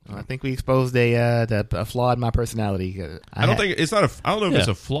think we exposed a flaw in my personality. I don't think it's not a. I don't know if it's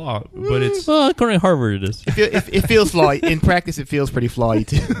a flaw, but it's. Well, according to Harvard, it is. It feels flawed. In practice, it feels pretty flawy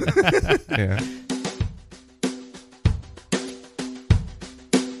too. Yeah.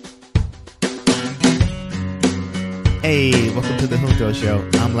 Hey, welcome to the Junto Show.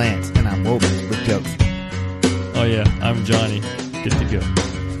 I'm Lance, and I'm woke with jokes. Oh yeah, I'm Johnny. Good to go.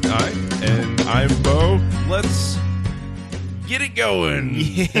 All right, and I'm Bo. Let's get it going.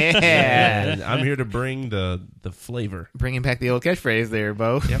 Yeah. And I'm here to bring the flavor. Bringing back the old catchphrase there,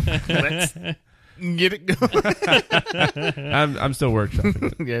 Bo. Yep. Let's get it going. I'm still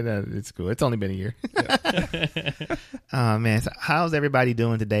workshopping it. Yeah, no, it's cool. It's only been a year. Oh, man. So how's everybody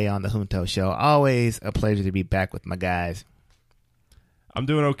doing today on the Junto Show? Always a pleasure to be back with my guys. I'm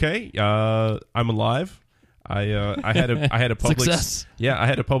doing okay. I'm alive. I had a public Success. Yeah, I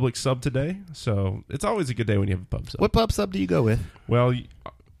had a public sub today, so it's always a good day when you have a pub sub. What pub sub do you go with? Well,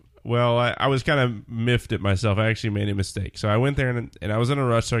 I was kind of miffed at myself. I actually made a mistake. So I went there and I was in a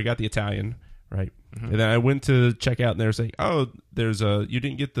rush, so I got the Italian, right? Mm-hmm. And then I went to check out, and they were saying, "Oh, you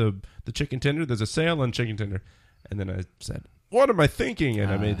didn't get the chicken tender. There's a sale on chicken tender." And then I said, "What am I thinking?"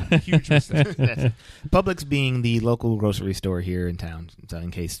 And I made a huge mistake. Publix being the local grocery store here in town. So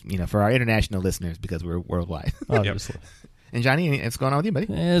in case, for our international listeners, because we're worldwide. Obviously. And Johnny, what's going on with you, buddy?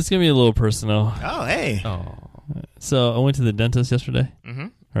 Yeah, it's gonna be a little personal. Oh, hey. Oh, So I went to the dentist yesterday. Mm-hmm.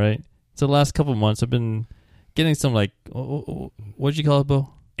 Right. So the last couple of months, I've been getting some what'd you call it, Bo?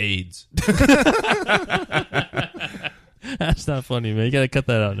 AIDS. That's not funny, man. You gotta cut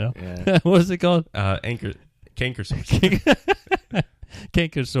that out now. Yeah. What is it called? Canker sores.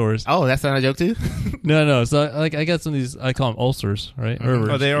 Canker sores. Oh, that's not a joke too? No. So I got some of these. I call them ulcers, right?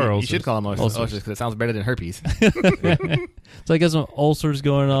 Mm-hmm. Oh, they are You ulcers. should call them ulcers Ulcers. because it sounds better than herpes. So I got some ulcers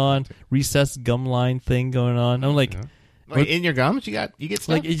going on, recessed gum line thing going on. I'm like, Yeah. Like in your gums, you get stuff?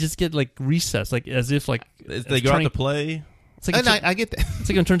 like you just get like recessed, like as if like They go out to play. It's like I get that. it's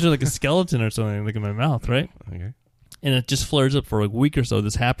like I'm turning into like a skeleton or something, like in my mouth, right? Okay. And it just flares up for like a week or so.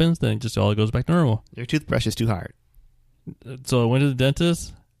 This happens, then it just all goes back to normal. Your toothbrush is too hard. So I went to the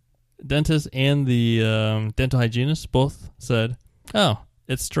dentist and the dental hygienist both said, "Oh,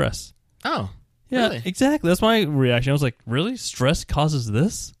 it's stress." Oh, Yeah, really? exactly. That's my reaction. I was like, "Really? Stress causes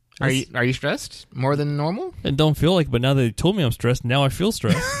this?" Are you stressed more than normal? I don't feel like, but now they told me I'm stressed. Now I feel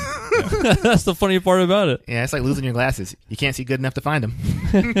stressed. That's the funny part about it. Yeah, it's like losing your glasses. You can't see good enough to find them.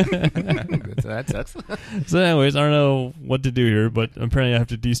 So that sucks. So, anyways, I don't know what to do here, but apparently I have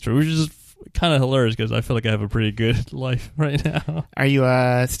to de-stress, which is kind of hilarious because I feel like I have a pretty good life right now. Are you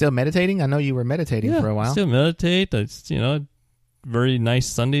still meditating? I know you were meditating for a while. Still meditate. It's very nice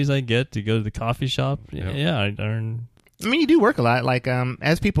Sundays I get to go to the coffee shop. Yep. Yeah, I earn. I mean, you do work a lot. Like,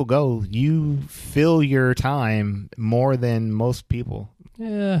 as people go, you fill your time more than most people.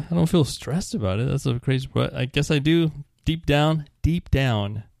 Yeah, I don't feel stressed about it. That's a crazy, but I guess I do deep down.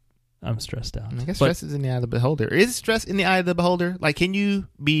 I'm stressed out. I guess stress is in the eye of the beholder. Is stress in the eye of the beholder? Like, can you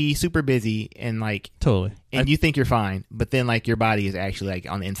be super busy and Totally. you think you're fine, but then your body is actually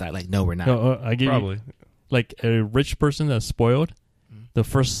on the inside no, we're not. No, I give Probably. you, like a rich person that's spoiled. The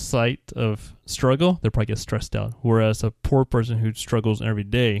first sight of struggle, they probably get stressed out. Whereas a poor person who struggles every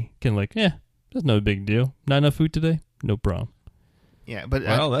day can that's no big deal. Not enough food today? No problem. Yeah, but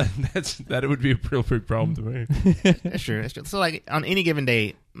Well, that would be a real big problem to me. that's true. That's true. So on any given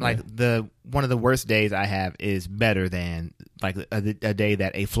day, the one of the worst days I have is better than a day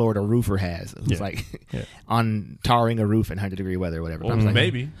that a Florida roofer has, who's on tarring a roof in 100-degree weather or whatever. Well, I'm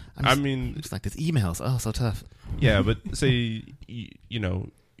maybe. I'm just like, this emails. Oh, so tough. Yeah, but say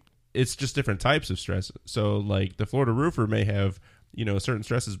it's just different types of stress. So the Florida roofer may have certain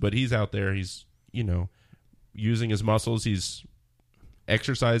stresses, but he's out there. He's using his muscles. He's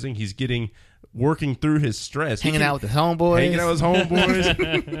exercising. He's working through his stress. Hanging out with his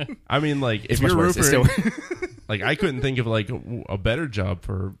homeboys. I mean, if you're roofing, I couldn't think of a better job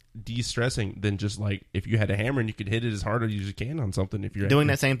for de-stressing than just if you had a hammer and you could hit it as hard as you can on something. If you're doing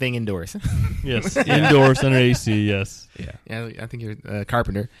that same thing indoors. Yes, indoors under AC. Yes. Yeah, I think you're a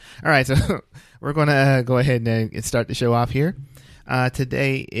carpenter. All right, so we're going to go ahead and start the show off here.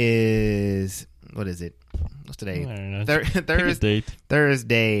 Today is, what is it? What's today? I don't know.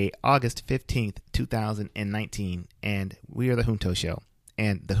 Thursday, August 15th, 2019, and we are the Junto Show.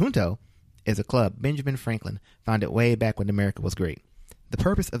 And the Junto is a club Benjamin Franklin founded way back when America was great. The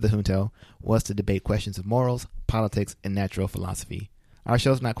purpose of the Junto was to debate questions of morals, politics, and natural philosophy. Our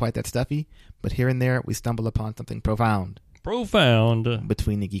show's not quite that stuffy, but here and there we stumble upon something profound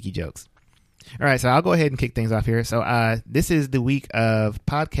between the geeky jokes. All right, so I'll go ahead and kick things off here. So this is the week of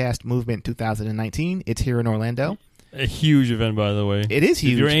Podcast Movement 2019. It's here in Orlando. A huge event, by the way. It is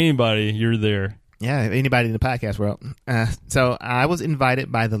huge. If you're anybody, you're there. Yeah, anybody in the podcast world. So I was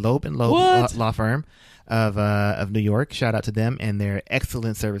invited by the Loeb and Loeb law firm of New York. Shout out to them and their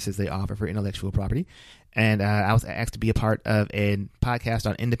excellent services they offer for intellectual property. And I was asked to be a part of a podcast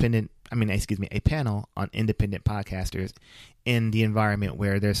on a panel on independent podcasters in the environment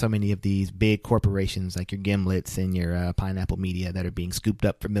where there's so many of these big corporations like your Gimlets and your Pineapple Media that are being scooped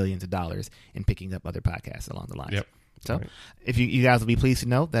up for millions of dollars and picking up other podcasts along the lines. Yep. So, right. If you guys will be pleased to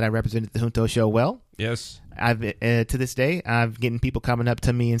know that I represented the Junto Show well. Yes. I've to this day, I've getting people coming up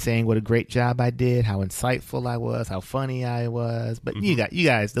to me and saying what a great job I did, how insightful I was, how funny I was. But you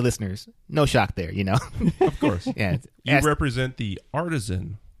guys, the listeners, no shock there, you know. Of course. Yeah, you represent the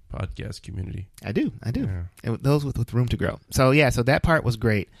artisan podcast community. I do. Yeah. And those with room to grow. So so that part was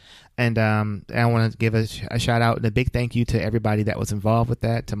great. And I want to give a shout out and a big thank you to everybody that was involved with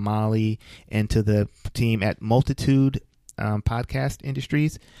that, to Molly and to the team at Multitude Podcast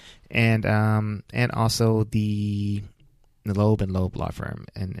Industries, and also the Loeb and Loeb law firm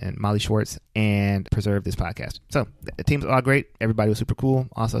and Molly Schwartz and Preserve This Podcast. So the team's all great. Everybody was super cool.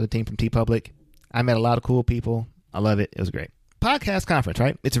 Also the team from TeePublic. I met a lot of cool people. I love it. It was great. Podcast conference,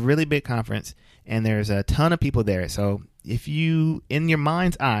 right? It's a really big conference, and there's a ton of people there. So if you, in your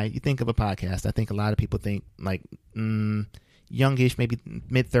mind's eye, you think of a podcast, I think a lot of people think like youngish, maybe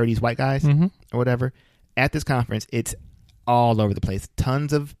mid-30s white guys or whatever. At this conference, it's all over the place.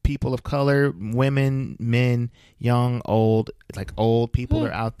 Tons of people of color, women, men, young, old. It's like old people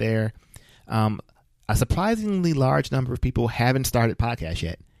are out there. A surprisingly large number of people haven't started podcasts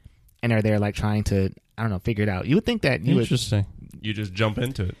yet and are there like trying to, I don't know, figure it out. You would think that you Interesting. You just jump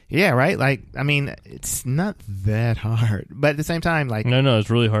into it. Yeah, right? Like, I mean, it's not that hard. But at the same time, like... No, it's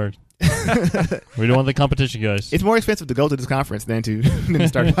really hard. We don't want the competition, guys. It's more expensive to go to this conference than to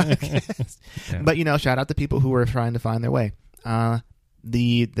start a podcast. Yeah. But, shout out to people who are trying to find their way.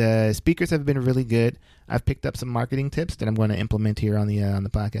 The speakers have been really good. I've picked up some marketing tips that I'm going to implement here on the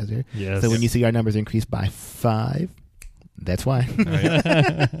podcast here. Yes. So when you see our numbers increase by 5, that's why.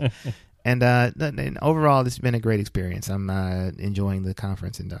 And overall, it's been a great experience. I'm enjoying the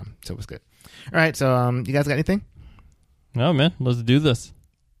conference, and so it was good. All right, so you guys got anything? No, man. Let's do this.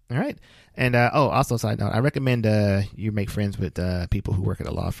 All right. And also, side note, I recommend you make friends with people who work at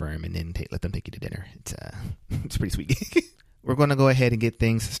a law firm and then let them take you to dinner. It's pretty sweet. We're going to go ahead and get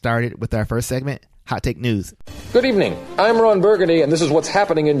things started with our first segment, Hot Take News. Good evening. I'm Ron Burgundy, and this is what's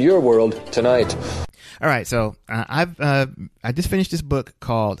happening in your world tonight. All right, so I just finished this book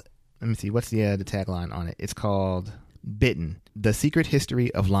called, let me see, what's the tagline on it? It's called Bitten, The Secret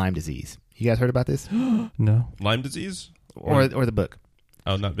History of Lyme Disease. You guys heard about this? No. Lyme disease? Or the book?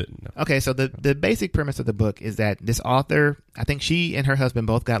 Oh, not bitten, no. Okay, so the basic premise of the book is that this author, I think she and her husband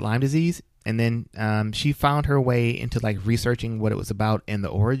both got Lyme disease, and then she found her way into like researching what it was about and the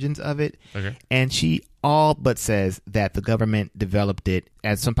origins of it. Okay. And she all but says that the government developed it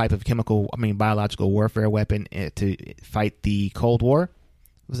as some type of biological warfare weapon to fight the Cold War.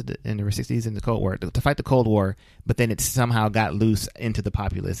 Was it in the 60s in the Cold War? To fight the Cold War, but then it somehow got loose into the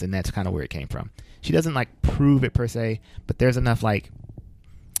populace, and that's kind of where it came from. She doesn't like prove it per se, but there's enough like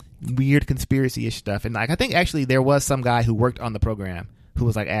weird conspiracy-ish stuff. And like I think actually there was some guy who worked on the program who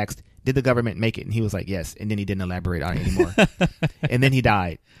was like asked, did the government make it? And he was like, yes. And then he didn't elaborate on it anymore. And then he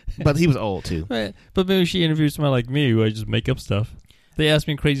died. But he was old too. Right. But maybe she interviewed someone like me who I just make up stuff. They ask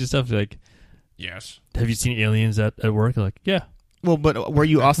me crazy stuff like, yes. Have you seen aliens at work? Like, yeah. Well, but were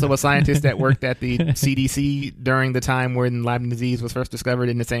you also a scientist that worked at the CDC during the time when Lyme disease was first discovered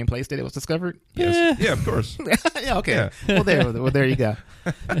in the same place that it was discovered? Yes. Yeah, of course. Yeah, okay. Yeah. Well, there you go.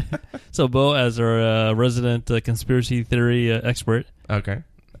 So, Bo, as our resident conspiracy theory expert. Okay.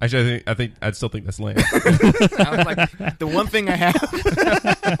 Actually, I'd still think that's lame. I was like, the one thing I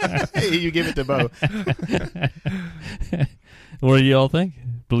have. Hey, you give it to Bo. What do you all think?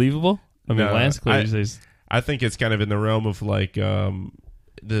 Believable? I mean, Lance clearly says... I think it's kind of in the realm of like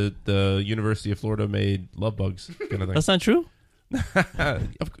the University of Florida made love bugs kind of thing. That's not true?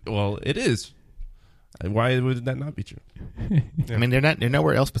 Well, it is. Why would that not be true? Yeah. I mean, they're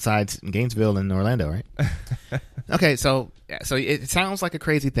nowhere else besides Gainesville and Orlando, right? Okay, so it sounds like a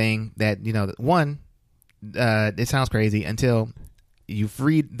crazy thing that, it sounds crazy until you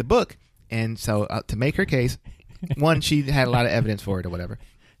read the book. And so to make her case, one, she had a lot of evidence for it or whatever.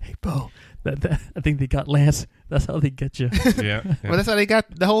 Hey, Bo, I think they got Lance. That's how they get you. Yeah. Well, that's how they got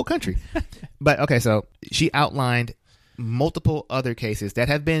the whole country. But, okay, so she outlined multiple other cases that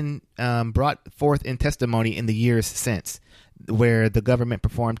have been brought forth in testimony in the years since, where the government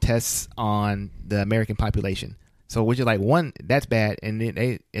performed tests on the American population. So which is like one, that's bad. And then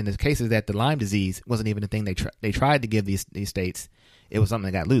they, in the cases that the Lyme disease wasn't even a thing they tried to give these states, it was something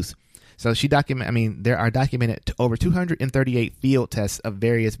that got loose. So there are documented over 238 field tests of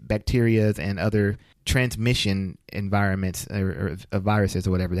various bacteria and other transmission environments or viruses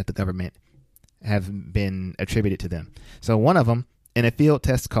or whatever that the government have been attributed to them. So one of them, in a field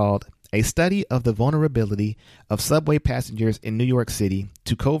test called A Study of the Vulnerability of Subway Passengers in New York City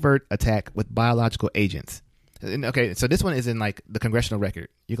to Covert Attack with Biological Agents. Okay, so this one is in like the congressional record.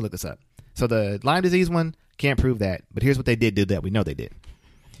 You can look this up. So the Lyme disease one, can't prove that, but here's what they did do that we know they did.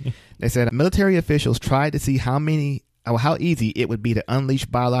 They said military officials tried to see how easy it would be to unleash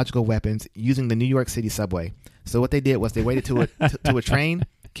biological weapons using the New York City subway. So what they did was they waited till a train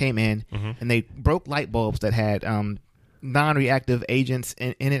came in, and they broke light bulbs that had non-reactive agents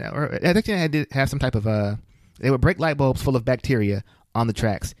in it, or I think they had to have some type of they would break light bulbs full of bacteria on the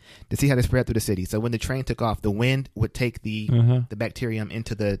tracks to see how they spread through the city. So when the train took off, the wind would take the bacterium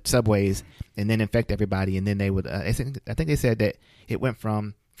into the subways and then infect everybody. And then they would, I think they said that it went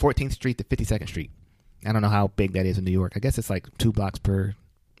from 14th Street to 52nd Street. I don't know how big that is in New York. I guess it's like 2 blocks per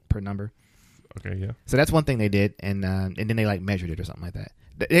number. Okay, yeah. So that's one thing they did, and then they like measured it or something like that.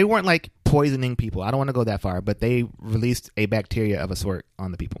 They weren't like poisoning people. I don't want to go that far, but they released a bacteria of a sort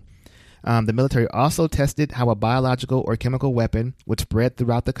on the people. The military also tested how a biological or chemical weapon would spread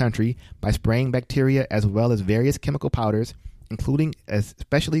throughout the country by spraying bacteria as well as various chemical powders, including a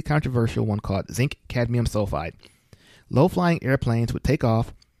especially controversial one called zinc cadmium sulfide. Low-flying airplanes would take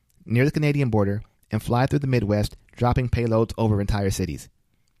off near the Canadian border and fly through the Midwest, dropping payloads over entire cities.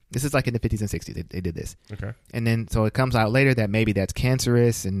 This is like in the 50s and 60s. They did this. Okay. And then so it comes out later that maybe that's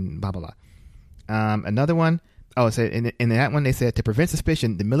cancerous and blah, blah, blah. Another one. Oh, so in that one, they said to prevent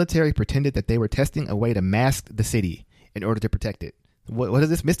suspicion, the military pretended that they were testing a way to mask the city in order to protect it. What is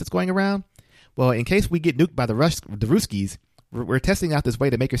this mist that's going around? Well, in case we get nuked by the Ruskies, we're testing out this way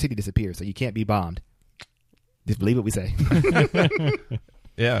to make your city disappear so you can't be bombed. Just believe what we say.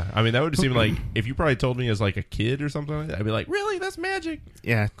 Yeah, I mean, that would seem like if you probably told me as like a kid or something like that, I'd be like, really? That's magic?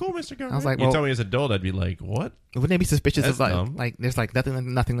 Yeah. Cool, Mr. Government. I was like, you tell me as an adult, I'd be like, what? Wouldn't they be suspicious That's of dumb. like there's like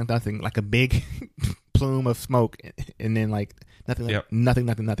nothing, like a big plume of smoke and then like nothing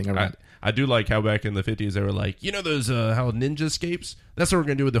around it. I do like how back in the 50s they were like, you know those how ninja escapes? That's what we're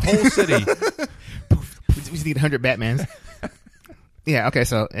going to do with the whole city. We just need 100 Batmans. Yeah, okay,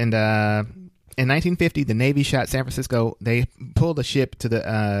 so in 1950, the Navy shot San Francisco. They pulled a ship to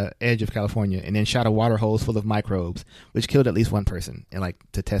the edge of California and then shot a water hose full of microbes, which killed at least one person, and like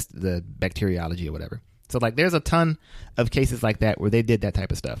to test the bacteriology or whatever. So like, there's a ton of cases like that where they did that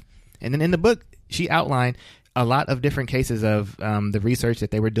type of stuff. And then in the book, she outlined a lot of different cases of the research that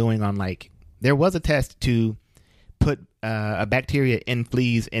they were doing on like there was a test to put a bacteria in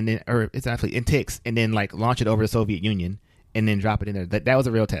fleas and then it's not fleas, in ticks and then like launch it over the Soviet Union and then drop it in there. That was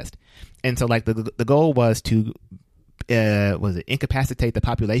a real test. And so like the goal was to incapacitate the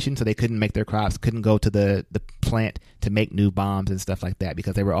population so they couldn't make their crops, couldn't go to the plant to make new bombs and stuff like that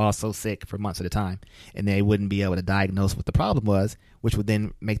because they were all so sick for months at a time and they wouldn't be able to diagnose what the problem was, which would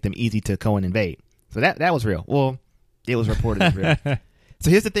then make them easy to go and invade. So that was real. Well, it was reported as real. So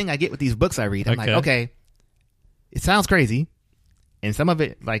here's the thing I get with these books I read. I'm like, okay, it sounds crazy. And some of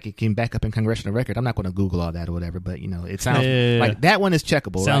it, like, it can back up in congressional record. I'm not going to Google all that or whatever, but, you know, it sounds like that one is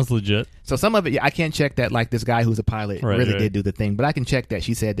checkable. Sounds right? legit. So some of it, I can't check that, like, this guy who's a pilot Right. did do the thing, but I can check that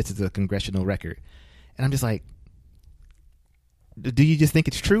she said this is a congressional record. And I'm just like, do you just think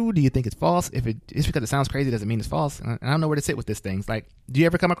it's true? Do you think it's false? Just because it sounds crazy doesn't mean it's false. And I don't know where to sit with this thing. It's like, do you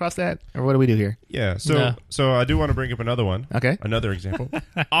ever come across that? Or what do we do here? Yeah, so No. so I do want to bring up another one. Okay. Another example.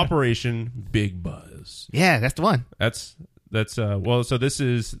 Operation Big Buzz. Yeah, that's the one. So this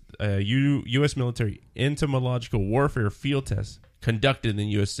is U.S. military entomological warfare field test conducted in the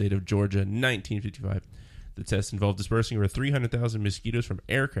U.S. state of Georgia in 1955. The test involved dispersing over 300,000 mosquitoes from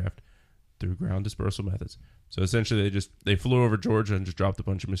aircraft through ground dispersal methods. So essentially, they flew over Georgia and just dropped a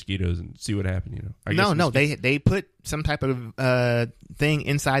bunch of mosquitoes and see what happened. You know, they put some type of thing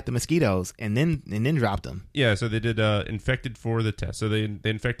inside the mosquitoes and then dropped them. Yeah, so they did infected for the test. So they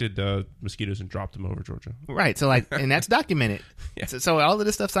infected mosquitoes and dropped them over Georgia. Right. So like, and that's documented. Yeah. So all of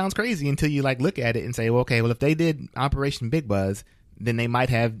this stuff sounds crazy until you like look at it and say, well, okay, well if they did Operation Big Buzz, then they might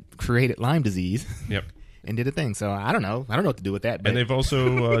have created Lyme disease. Yep. And did a thing. So I don't know. I don't know what to do with that. But And they've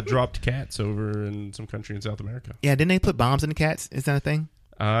also dropped cats over in some country in South America. yeah, didn't they put bombs in the cats? Is that a thing?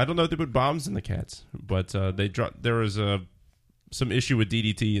 I don't know if they put bombs in the cats, but they dropped. There was some issue with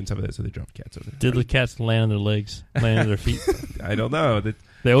DDT and some of that, so they dropped cats over there. Did the cats land on their legs, land on their feet? I don't know.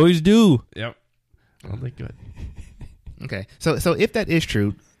 They always do. Yep. Well, they good. Okay. So if that is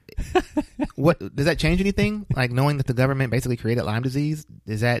true, what does that change anything? Like knowing that the government basically created Lyme disease?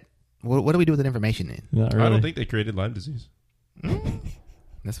 Is that what do we do with that information then? Not really. I don't think they created Lyme disease.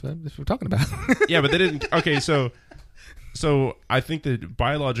 That's what we're talking about. Yeah, but they didn't. Okay, so I think that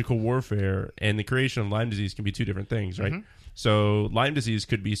biological warfare and the creation of Lyme disease can be two different things, right? Mm-hmm. So Lyme disease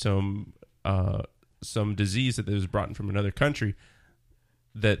could be some disease that was brought in from another country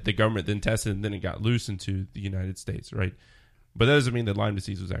that the government then tested, and then it got loose into the United States, right? But that doesn't mean that Lyme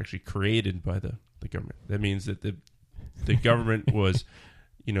disease was actually created by the government. That means that the government was,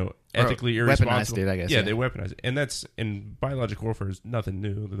 ethically irresponsible. Weaponized it, I guess. Yeah, they weaponized it. And that's, in biological warfare, is nothing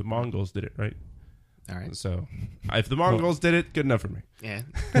new. The Mongols did it, right? All right. So if the Mongols did it, good enough for me. Yeah.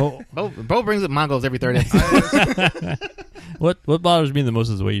 Well, Bo brings up Mongols every third episode. what bothers me the most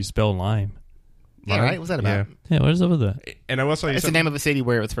is the way you spell lime. Yeah, right? What's that about? Yeah, what is up with that? And I will tell you It's the something. name of a city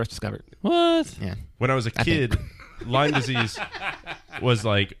where it was first discovered. What? Yeah. When I was a kid, Lyme disease was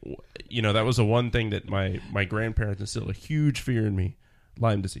like, that was the one thing that my grandparents instilled a huge fear in me.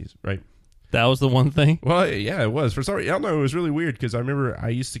 Lyme disease, right? That was the one thing? Well, yeah, it was. For sorry, I don't know. It was really weird because I remember I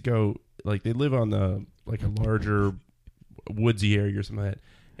used to go, like, they live on a larger woodsy area or something like that.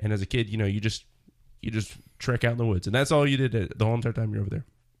 And as a kid, you just trek out in the woods, and that's all you did the whole entire time you're over there.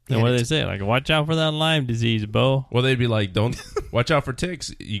 And what do they say? Like, watch out for that Lyme disease, Bo. Well, they'd be like, "Don't watch out for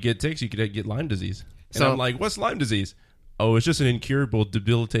ticks. You get ticks, you could get Lyme disease." And So- I'm like, "What's Lyme disease?" Oh, it's just an incurable,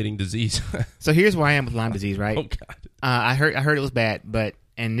 debilitating disease. So here's where I am with Lyme disease, right? Oh God. I heard it was bad,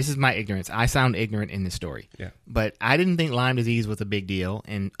 and this is my ignorance. I sound ignorant in this story. Yeah. But I didn't think Lyme disease was a big deal,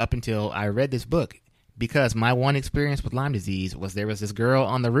 and up until I read this book, because my one experience with Lyme disease was there was this girl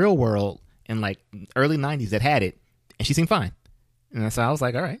on the Real World in like early 90s that had it, and she seemed fine. And so I was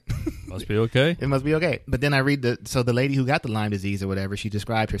like, all right, Must be okay. it must be okay. But then I read the lady who got the Lyme disease or whatever, she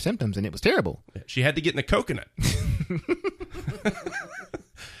described her symptoms, and it was terrible. She had to get in a coconut.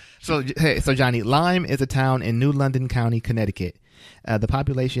 So Johnny, Lyme is a town in New London County, Connecticut. The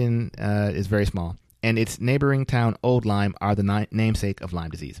population is very small, and its neighboring town, Old Lyme, are the namesake of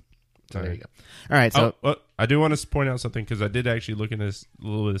Lyme disease. So there you go. All right, so I do want to point out something because I did actually look into this a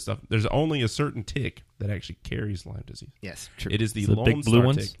little bit of stuff. There's only a certain tick that actually carries Lyme disease. yes, true. It is the Is it Lone big blue Star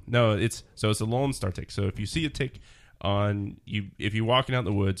ones? tick. No, it's a Lone Star tick. So if you see a tick on you, if you're walking out in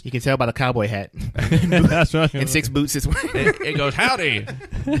the woods, You can tell by the cowboy hat That's right. and 6 boots is wearing. it goes, "Howdy,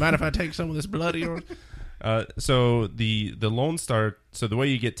 mind if I take some of this bloody?" So the Lone Star. So the way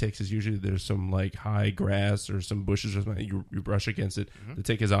you get ticks is usually there's some like high grass or some bushes or something. You brush against it. The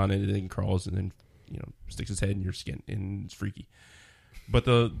tick is on it, and then crawls, and then sticks its head in your skin, and it's freaky. But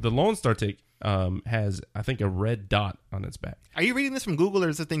the Lone Star tick has, I think, a red dot on its back. Are you reading this from Google or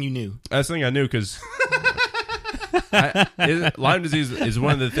is this a thing you knew? That's the thing I knew because Lyme disease is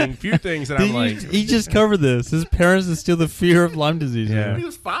one of the few things that I'm like, He just covered this. His parents instill the fear of Lyme disease. Yeah. He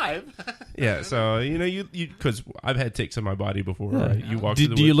was 5. yeah. So you because I've had ticks on my body before. Yeah. Right? You walk. Do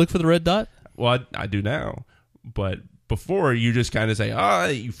through the you woods. look for the red dot? Well, I do now, but before you just kind of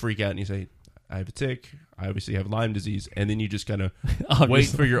say, you freak out and you say, "I have a tick. I obviously have Lyme disease," and then you just kind of wait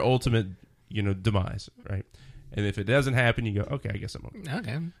Obviously. for your ultimate, demise, right? And if it doesn't happen, you go, "Okay, I guess I'm okay."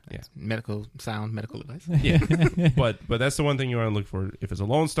 Okay. Yeah. Medical advice. Yeah, but that's the one thing you want to look for. If it's a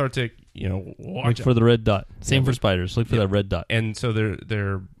Lone Star tick, watch Look out. for the red dot. Same Yeah, for but- spiders. Look for yeah. that red dot. And so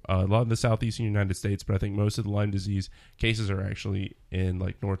they're a lot in the southeastern United States, but I think most of the Lyme disease cases are actually in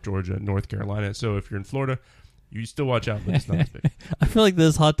like North Georgia, North Carolina. So if you're in Florida, you still watch out, but it's not as big. I feel like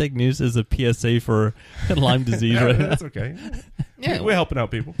this hot tech news is a PSA for Lyme disease Yeah, right now. that's okay. Yeah. We're helping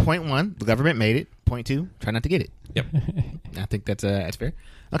out people. Point 1, the government made it. Point 2, try not to get it. Yep. I think that's fair.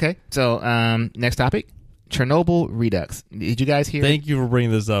 Okay. So next topic, Chernobyl Redux. Did you guys hear? Thank you for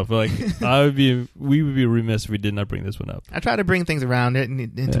bringing this up. Like, we would be remiss if we did not bring this one up. I try to bring things around into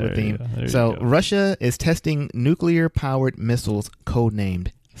There a you theme. go. There you So go. Russia is testing nuclear-powered missiles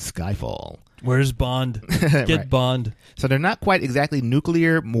codenamed Skyfall. Where's Bond? Get Right. Bond. So they're not quite exactly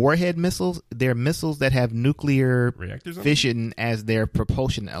nuclear warhead missiles. They're missiles that have nuclear Reactors on them? fission as their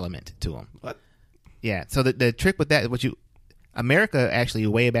propulsion element to them. What? Yeah. So the trick with that, America actually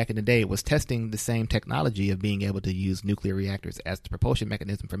way back in the day was testing the same technology of being able to use nuclear reactors as the propulsion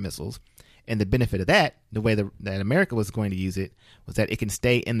mechanism for missiles. And the benefit of that, the way that America was going to use it, was that it can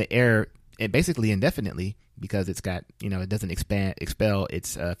stay in the air basically indefinitely because it's got, it doesn't expel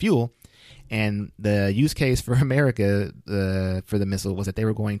its fuel. And the use case for America for the missile was that they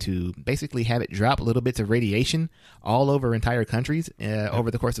were going to basically have it drop little bits of radiation all over entire countries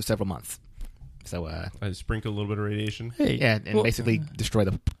over the course of several months. So, I sprinkle a little bit of radiation. Hey, yeah, and well, basically destroy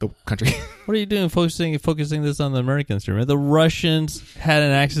the country. what are you doing focusing this on the Americans here, man? The Russians had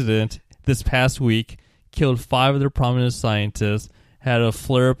an accident this past week, killed 5 of their prominent scientists, had a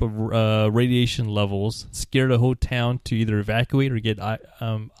flare up of radiation levels, scared a whole town to either evacuate or get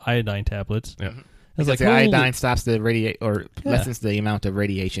iodine tablets. Yeah. It's Because like, the holy, iodine stops the lessens the amount of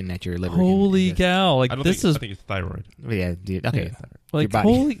radiation that your liver. holy can ingest. cow! Like I don't this think, is I think it's thyroid. Yeah, dude. Okay. Yeah. like body.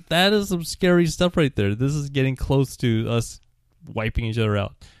 holy. That is some scary stuff right there. This is getting close to us wiping each other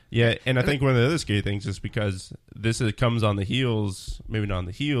out. Yeah, and I think one of the other scary things is because comes on the heels, maybe not on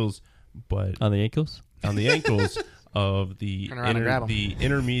the heels, but On the ankles? on the ankles of the Turn around and grab 'em. the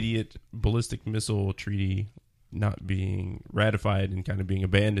intermediate ballistic missile treaty not being ratified and kind of being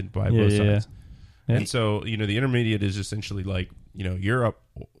abandoned by both sides. Yeah. And so, the intermediate is essentially like, Europe,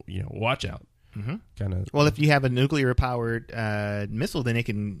 watch out. Mm-hmm. Kind of. Well, if you have a nuclear powered missile, then you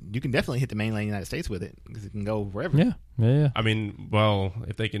can definitely hit the mainland United States with it because it can go wherever. Yeah. I mean, well,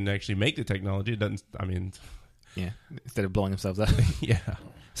 if they can actually make the technology, it doesn't. I mean, Yeah, instead of blowing themselves up. yeah.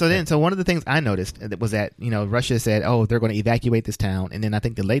 So one of the things I noticed was that Russia said, "Oh, they're going to evacuate this town," and then I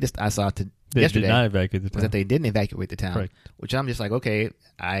think the latest I saw They yesterday did not evacuate the was town. that they didn't evacuate the town. Correct. Which I'm just like, okay.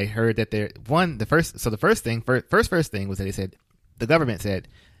 I heard that the first thing was that they said the government said,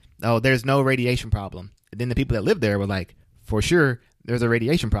 "Oh, there's no radiation problem." And then the people that lived there were like, "For sure, there's a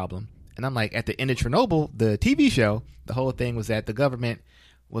radiation problem." And I'm like, at the end of Chernobyl, the TV show, the whole thing was that the government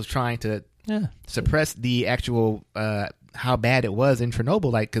was trying to suppress the actual how bad it was in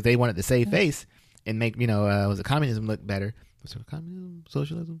Chernobyl, like because they wanted to save face and make was it communism look better? Was it communism,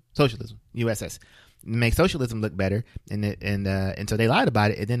 socialism, USS, make socialism look better, and so they lied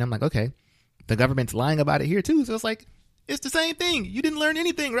about it. And then I'm like, okay, the government's lying about it here too. So it's like it's the same thing. You didn't learn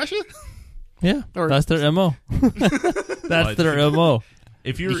anything, Russia. Yeah, Or- that's their MO. That's their MO.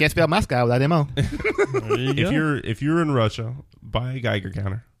 If You can't spell Moscow without MO. There you go. if you're in Russia, buy a Geiger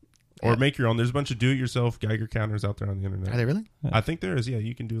counter or Yeah. make your own. There's a bunch of do-it-yourself Geiger counters out there on the internet. Are they really? I think there is. Yeah,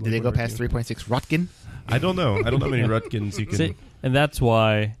 you can do. Did they go past 3.6 Rotkin? I don't know. I don't know how many Rutkins you can. See, and that's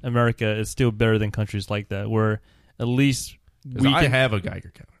why America is still better than countries like that, where at least 'Cause we I can. have a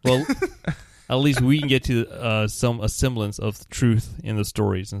Geiger counter. Well, at least we can get to a semblance of truth in the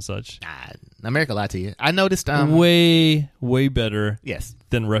stories and such. Nah, America lied to you. I noticed. Way better Yes,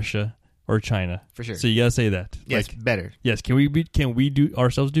 than Russia or China, for sure. So you gotta say that. Yes, Like, better. yes. Can we do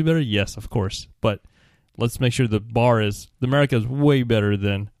ourselves do better? Yes, of course. But let's make sure the bar is America is way better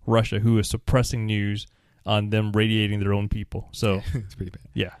than Russia, who is suppressing news on them radiating their own people. So It's pretty bad.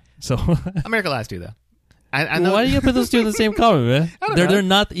 yeah. So America lies too, though. I know. why do you put those two in the same column, man? I don't know. They're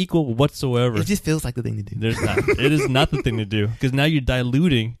not equal whatsoever. It just feels like the thing to do. There's not. It is not the thing to do because now you're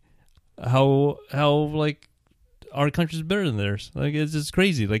diluting how like our country's better than theirs. Like it's just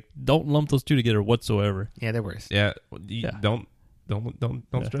crazy. Like don't lump those two together whatsoever. Yeah, they're worse. Yeah, Yeah. Don't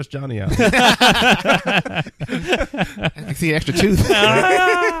Yeah. stress Johnny out. I can see an extra tooth.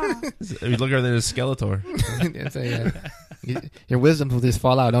 You look over there, there's Skeletor. It's your wisdom will just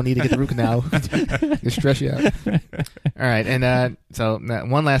fall out. Don't need to get the root canal. Just stress you out. All right, and so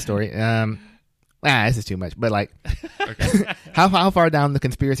one last story. This is too much, but like, how far down the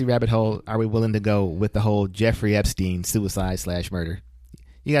conspiracy rabbit hole are we willing to go with the whole Jeffrey Epstein suicide/murder?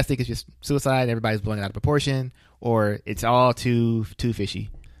 You guys think it's just suicide? Everybody's blowing it out of proportion, or it's all too fishy?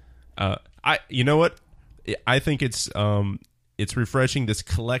 You know what? I think it's refreshing, this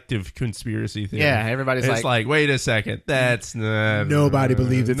collective conspiracy theory. Yeah, everybody's It's like, wait a second, that's not, Nobody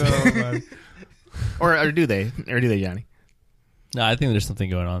believes it. Nobody. or do they? Or do they, Johnny? No, I think there's something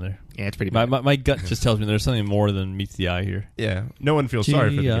going on there. Yeah, it's pretty My bad. my gut just tells me there's something more than meets the eye here. Yeah, no one feels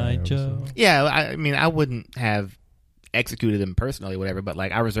sorry for the guy. G.I. Joe. obviously. Yeah, I mean, I wouldn't have executed him personally, or whatever, but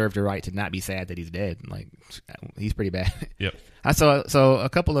like, I reserve the right to not be sad that he's dead. Like, he's pretty bad. Yep. I saw a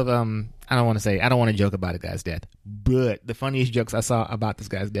couple of I don't want to joke about a guy's death, but the funniest jokes I saw about this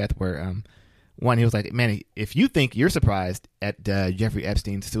guy's death were one, he was like, man, if you think you're surprised at Jeffrey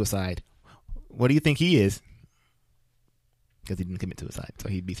Epstein's suicide, what do you think he is? Because he didn't commit suicide, so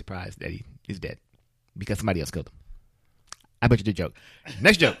he'd be surprised that he is dead because somebody else killed him. I bet you the joke.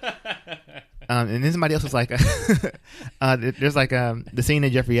 Next joke. And then somebody else was like, there's like the scene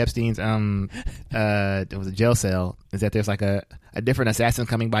in Jeffrey Epstein's there was a jail cell, is that there's like a different assassin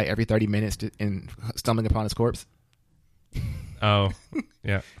coming by every 30 minutes and stumbling upon his corpse. Oh,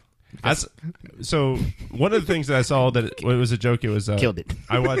 yeah. So one of the things that I saw that it was a joke, it was Killed it.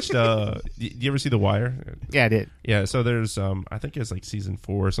 I watched. Do you ever see The Wire? Yeah, I did. Yeah. So there's I think it's like season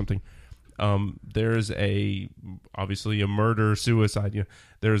 4 or something. There's obviously a murder suicide.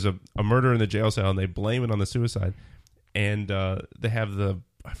 There's a murder in the jail cell, and they blame it on the suicide. And they have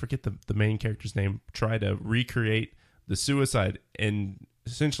I forget the main character's name, try to recreate the suicide and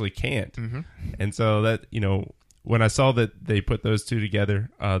essentially can't. Mm-hmm. And so that when I saw that they put those two together,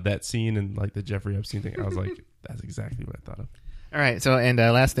 that scene and like the Jeffrey Epstein thing, I was like, that's exactly what I thought of. All right. So, and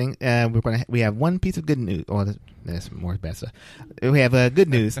last thing, we have one piece of good news. Oh, there's more bad stuff. We have good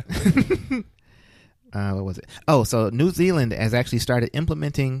news. What was it? Oh, so New Zealand has actually started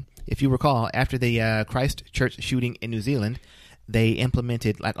implementing. If you recall, after the Christchurch shooting in New Zealand, they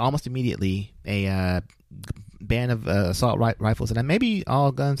implemented like almost immediately a ban of assault rifles and maybe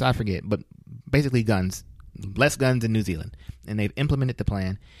all guns. I forget, but basically guns, less guns in New Zealand, and they've implemented the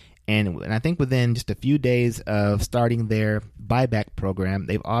plan. And I think within just a few days of starting their buyback program,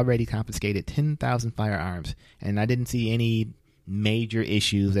 they've already confiscated 10,000 firearms, and I didn't see any major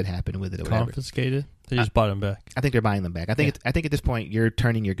issues that happened with it or whatever. Confiscated? They just bought them back. I think they're buying them back. I think I think at this point you're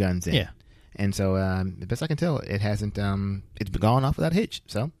turning your guns in. Yeah. And so, the best I can tell, it hasn't. It's gone off without a hitch.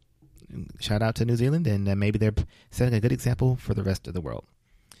 So, shout out to New Zealand, and maybe they're setting a good example for the rest of the world.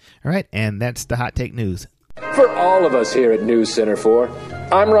 All right, and that's the hot take news. For all of us here at News Center 4,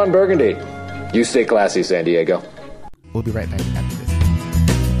 I'm Ron Burgundy. You stay classy, San Diego. We'll be right back after this.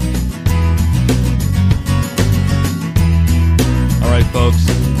 All right, folks.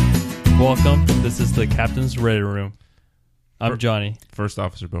 Welcome. This is the Captain's Ready Room. I'm Johnny. First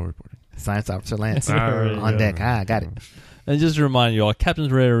Officer Bill reporting. Science Officer Lance There on you deck. go. I got it. And just to remind you all,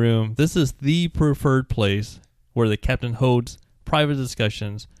 Captain's Ready Room, this is the preferred place where the captain holds private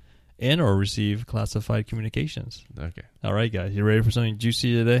discussions and or receive classified communications. Okay. All right, guys. You ready for something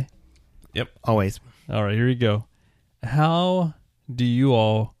juicy today? Yep. Always. All right, here we go. How do you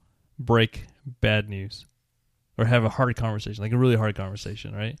all break bad news or have a hard conversation, like a really hard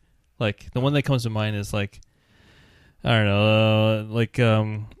conversation, right? Like the one that comes to mind is like, I don't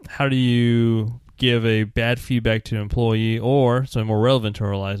know, how do you give a bad feedback to an employee, or something more relevant to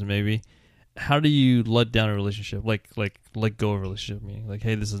our lives maybe, how do you let down a relationship, like let go of a relationship, meaning like,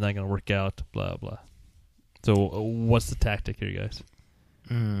 hey, this is not going to work out, blah, blah. So what's the tactic here, guys?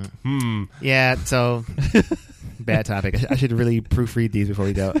 Yeah, so bad topic. I should really proofread these before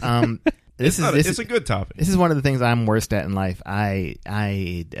we go. It's a good topic. This is one of the things I'm worst at in life. I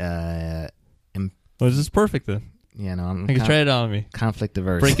am. Well, this is perfect then. You know, I'm You can try it on me. conflict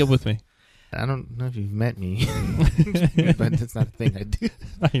averse. Break up with me. I don't know if you've met me, but it's not a thing I do.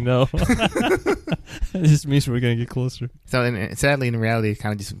 I know. It just means we're going to get closer. So, and sadly, in reality,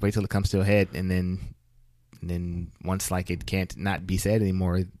 kind of just wait till it comes to a head, and then once like it can't not be said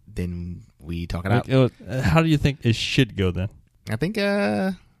anymore, then we talk it out. How do you think it should go then? I think.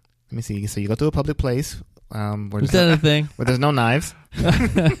 Let me see. So you go to a public place. Where Is that a thing? where there's no knives.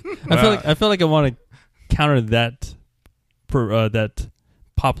 I feel like I want to counter that that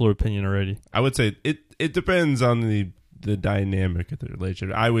popular opinion already. I would say it depends on the dynamic of the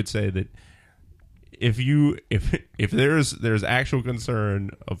relationship. I would say that if there's actual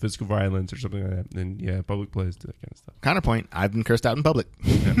concern of physical violence or something like that, then yeah, public place, do that kind of stuff. Counterpoint: I've been cursed out in public.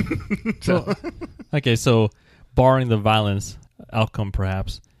 So barring the violence outcome,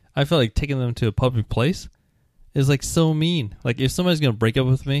 perhaps I feel like taking them to a public place is like so mean. Like if somebody's gonna break up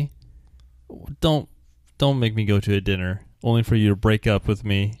with me, don't make me go to a dinner only for you to break up with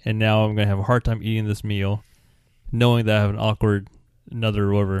me, and now I'm gonna have a hard time eating this meal, knowing that I have an awkward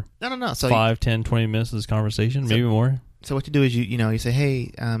another whatever. No. So 5, 10, 20 minutes of this conversation, maybe more. So what you do is you say,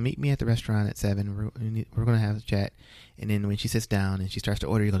 hey, meet me at the restaurant at 7. We're going to have a chat. And then when she sits down and she starts to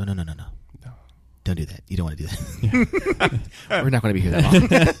order, you go, no. Don't do that. You don't want to do that. We're not going to be here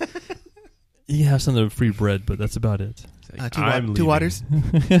that long. You have some of the free bread, but that's about it. Two waters.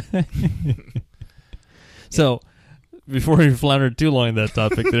 So before we flounder too long in that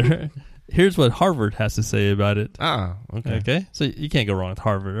topic there, here's what Harvard has to say about it. Okay. So you can't go wrong with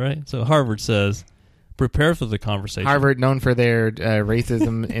Harvard, right? So Harvard says, prepare for the conversation. Harvard, known for their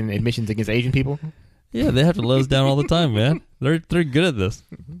racism and admissions against Asian people. Yeah, they have to let us down all the time, man. They're good at this.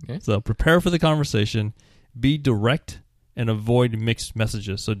 Okay. So prepare for the conversation. Be direct and avoid mixed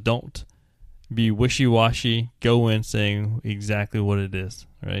messages. So don't be wishy-washy. Go in saying exactly what it is,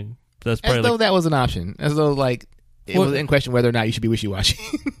 right? That's probably As though that was an option. As though like it was in question whether or not you should be wishy-washy.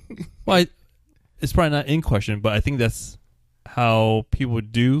 Well, it's probably not in question, but I think that's how people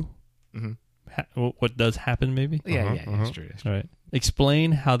do what does happen, maybe. Yeah, that's true. All right.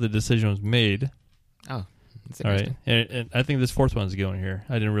 Explain how the decision was made. Oh, that's All interesting. right. And I think this fourth one is going here.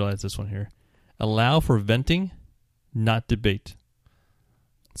 I didn't realize this one here. Allow for venting, not debate.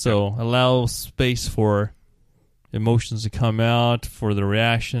 So allow space for emotions to come out, for the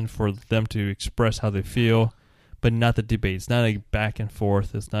reaction, for them to express how they feel, but not the debate. It's not a back and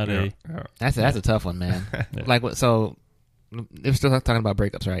forth. It's not That's a tough one, man. Like what? So we're still talking about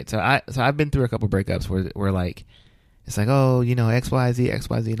breakups, right? So I've been through a couple breakups where like it's like, oh,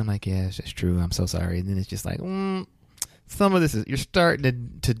 XYZ, and I'm like, yeah, it's just true. I'm so sorry. And then it's just like, some of this is you're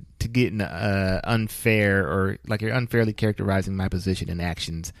starting to get unfair or like you're unfairly characterizing my position and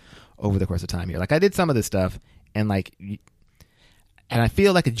actions over the course of time here. Like I did some of this stuff and like, and I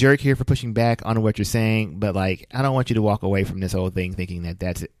feel like a jerk here for pushing back on what you're saying, but like I don't want you to walk away from this whole thing thinking that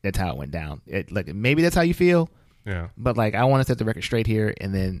that's how it went down. Like maybe that's how you feel. Yeah. But like I want to set the record straight here,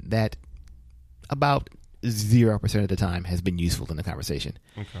 and then that about 0% of the time has been useful in the conversation.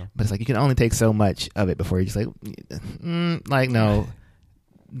 Okay. But it's like you can only take so much of it before you're just like, like no,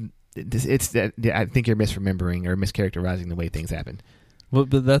 it's that I think you're misremembering or mischaracterizing the way things happen. Well,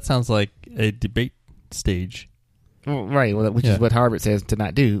 but that sounds like a debate stage. Well, right, well, which is what Harvard says to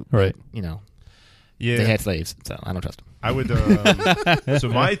not do. Right. But, you know, Yeah. they had slaves, so I don't trust them. I would. So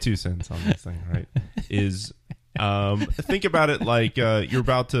my 2 cents on this thing, right, is think about it like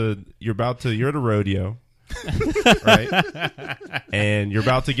you're at a rodeo, right, and you're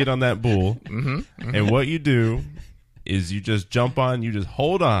about to get on that bull, and what you do is you just jump on, you just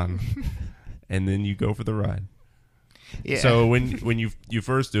hold on, and then you go for the ride. Yeah. So when you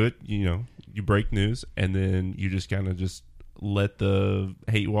first do it, you know, you break news, and then you just kind of just let the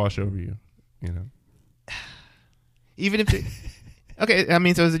hate wash over you, you know. Even if okay, I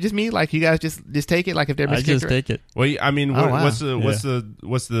mean, so is it just me? Like you guys just take it? Like if they're I just take it. Well, I mean, Oh, wow.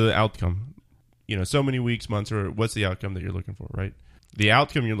 what's the outcome? You know, so many weeks, months, or what's the outcome that you're looking for, right? The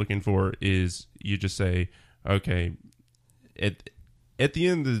outcome you're looking for is you just say, okay, at the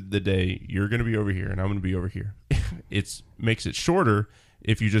end of the day, you're going to be over here, and I'm going to be over here. It makes it shorter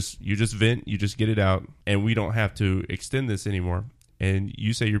if you just vent, you just get it out, and we don't have to extend this anymore. And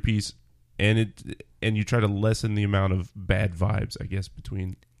you say your piece, and you try to lessen the amount of bad vibes, I guess,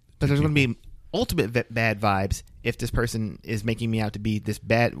 between. But there's going to be ultimate bad vibes if this person is making me out to be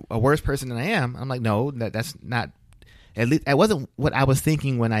a worse person than I am. I'm like, no, that's not. At least that wasn't what I was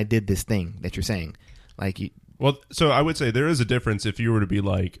thinking when I did this thing that you're saying. Like, Well, so I would say there is a difference if you were to be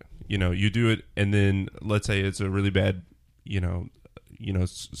like, you know, you do it, and then let's say it's a really bad,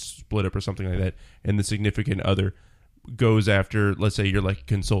 split up or something like that, and the significant other goes after, let's say you're like a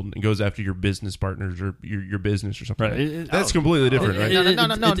consultant, and goes after your business partners or your business or something. Right. That's completely different, right?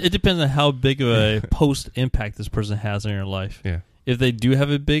 No. It depends on how big of a post impact this person has on your life. Yeah. If they do have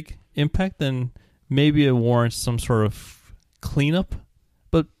a big impact, then maybe it warrants some sort of cleanup,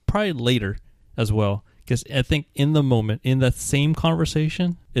 but probably later as well. Because I think in the moment, in that same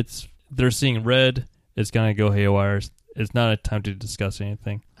conversation, they're seeing red. It's gonna go haywire. It's not a time to discuss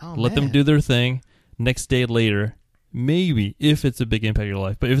anything. Let them do their thing. Next day later, maybe if it's a big impact in your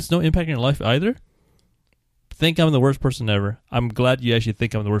life. But if it's no impact in your life either, think I'm the worst person ever. I'm glad you actually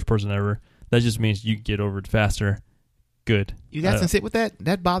think I'm the worst person ever. That just means you get over it faster. Good. You guys can sit with that?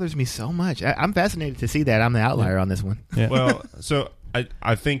 That bothers me so much. I'm fascinated to see that. I'm the outlier on this one. Yeah. Well, so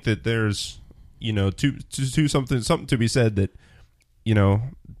I think that there's, you know, something to be said that, you know,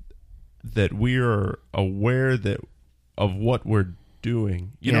 that we are aware of what we're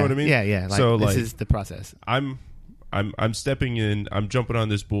doing. You know what I mean? Yeah. Like, so this is the process. I'm stepping in. I'm jumping on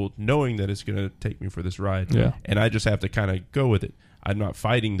this bull, knowing that it's going to take me for this ride. Yeah. And I just have to kind of go with it. I'm not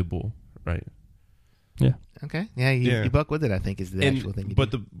fighting the bull, right? Yeah. Okay. Yeah, you buck with it, I think, is the actual thing.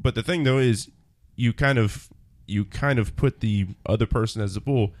 But the thing though is, you kind of put the other person as the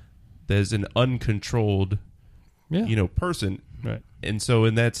bull. There's an uncontrolled, person. Right. And so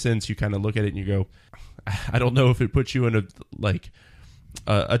in that sense, you kind of look at it and you go, I don't know if it puts you in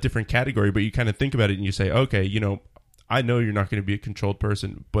a different category, but you kind of think about it and you say, okay, you know, I know you're not going to be a controlled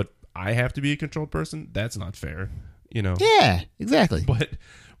person, but I have to be a controlled person. That's not fair, you know? Yeah, exactly.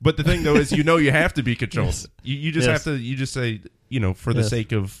 But the thing though is, you know, you have to be controlled. Yes. You just have to, you just say, you know, for the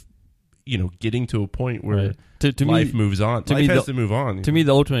sake of, you know, getting to a point where to life moves on. Life has to move on. To me,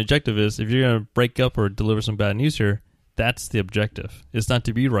 the ultimate objective is if you're going to break up or deliver some bad news here, that's the objective. It's not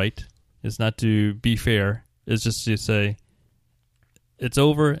to be right. It's not to be fair. It's just to say it's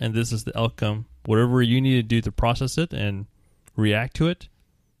over and this is the outcome. Whatever you need to do to process it and react to it,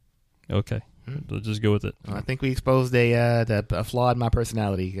 okay. Let's just go with it. Well, I think we exposed a flaw in my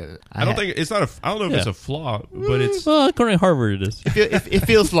personality. I don't know if it's a flaw, but it's well, according to Harvard, it is. It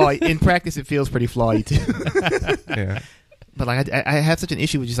feels flawed. In practice, it feels pretty flawed too. yeah. But like I have such an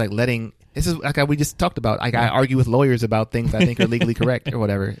issue with just like letting. This is like we just talked about. Like I argue with lawyers about things I think are legally correct or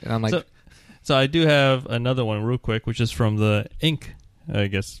whatever, and I'm like. So I do have another one real quick, which is from the Inc. I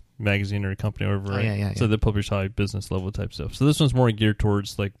guess magazine or company or whatever. Right? Yeah. So they publish high business level type stuff. So this one's more geared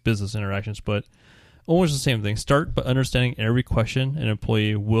towards like business interactions, but almost the same thing. Start by understanding every question an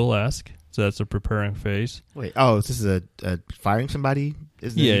employee will ask. So that's a preparing phase. Wait. Oh, this is a firing somebody?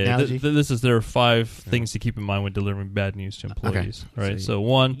 Is the analogy? There are 5 things to keep in mind when delivering bad news to employees. Okay. Right. So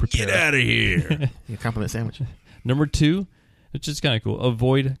 1, prepare. Get out of here. Compliment sandwich. Number 2, It's just kind of cool.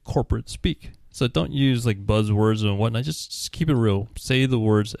 Avoid corporate speak. So don't use like buzzwords and whatnot. Just keep it real. Say the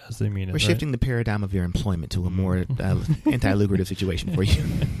words as they mean it. We're shifting the paradigm of your employment to a more anti-lucrative situation for you.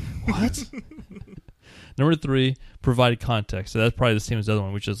 What? Number 3, provide context. So that's probably the same as the other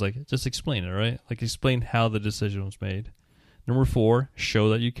one, which is like, just explain it, right? Like explain how the decision was made. Number 4, show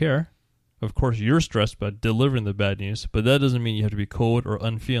that you care. Of course, you're stressed about delivering the bad news, but that doesn't mean you have to be cold or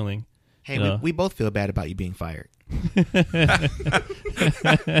unfeeling. Hey, we both feel bad about you being fired.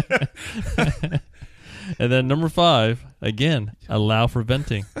 And then number 5, again, allow for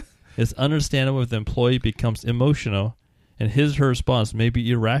venting. It's understandable if the employee becomes emotional and his/her response may be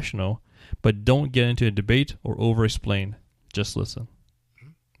irrational, but don't get into a debate or over-explain. Just listen.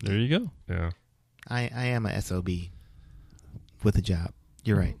 There you go. Yeah. I am a SOB with a job.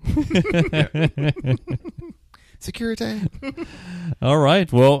 You're right. Security. All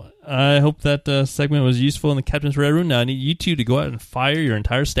right. Well, I hope that segment was useful in the Captain's Red Room. Now I need you two to go out and fire your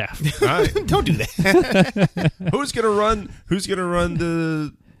entire staff. All right. Don't do that. Who's gonna run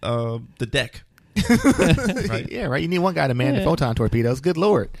the deck? Right. Yeah, right. You need one guy to man the photon torpedoes. Good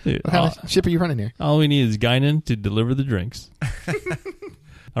Lord. Dude, What kind of ship are you running there? all we need is Guinan to deliver the drinks.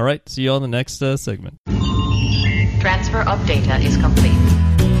 All right. See you all in the next segment. Transfer of data is complete.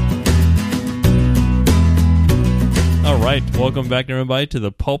 All right. Welcome back, everybody, to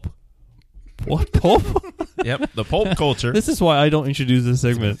the pulp. What? Pulp? Yep, the pulp culture. This is why I don't introduce this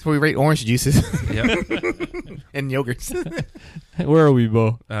segment. That's where we rate orange juices Yep. and yogurts. Where are we,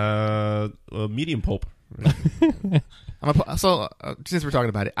 Bo? Medium pulp. Since we're talking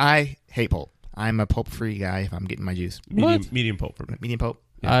about it, I hate pulp. I'm a pulp-free guy if I'm getting my juice. Medium pulp for me. Medium pulp.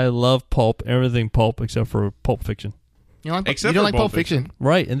 Yeah. I love pulp, everything pulp except for Pulp Fiction. You don't like, Except you don't for like Pulp Pulp Fiction?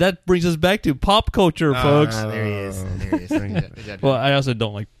 Right, and that brings us back to pop culture, folks. There he is. There he is. Good job. Well, I also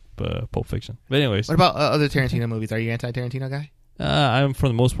don't like Pulp Fiction. But anyways, What about other Tarantino movies? Are you anti-Tarantino guy? I'm for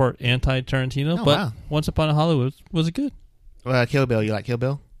the most part anti-Tarantino, Oh, but wow. Once Upon a Hollywood was it good? Kill Bill. You like Kill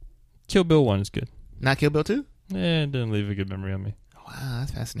Bill? Kill Bill 1 is good. Not Kill Bill 2? It didn't leave a good memory on me. Wow,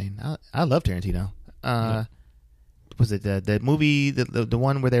 that's fascinating. I love Tarantino. Was it the movie, the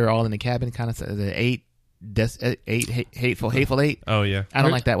one where they were all in the cabin, kind of the Hateful Eight? Oh yeah. I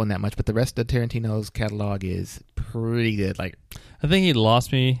don't like that one that much, but the rest of Tarantino's catalog is pretty good. Like, I think he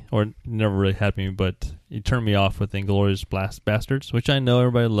lost me, or never really had me, but he turned me off with Inglourious Bastards, which I know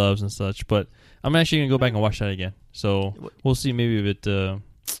everybody loves and such, but I'm actually going to go back and watch that again. So we'll see maybe if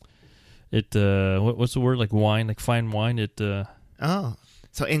what's the word, like wine, like fine wine,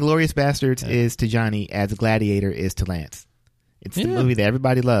 so Inglourious Bastards is to Johnny as Gladiator is to Lance. It's the movie that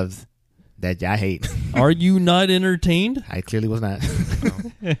everybody loves that I hate. Are you not entertained? I clearly was not.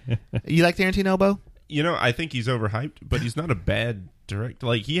 You like Tarantino, Bo? You know, I think he's overhyped, but he's not a bad director.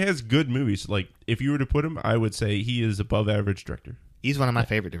 Like, he has good movies. Like, if you were to put him, I would say he is above average director. He's one of my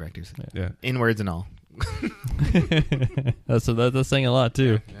favorite directors. Yeah. In words and all. That's saying a lot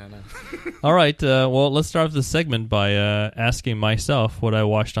too. Yeah, I know. All right, well, let's start off the segment by asking myself what I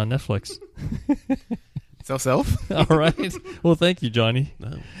watched on Netflix. Self? All right. Well, thank you, Johnny.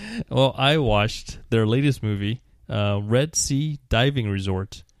 Well, I watched their latest movie, Red Sea Diving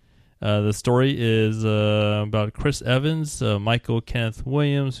Resort. The story is about Chris Evans, Michael Kenneth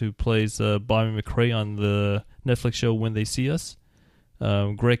Williams, who plays Bobby McRae on the Netflix show When They See Us,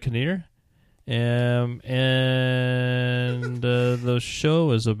 Greg Kinnear, and the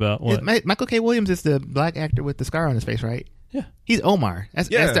show is about what? Michael K. Williams is the black actor with the scar on his face, right? Yeah. He's Omar. That's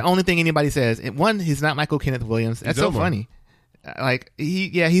the only thing anybody says. And one, he's not Michael Kenneth Williams. That's He's so Omar. funny. Like,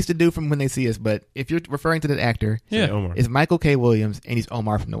 he's the dude from When They See Us, but if you're referring to that actor, Yeah. Omar. it's Michael K. Williams, and he's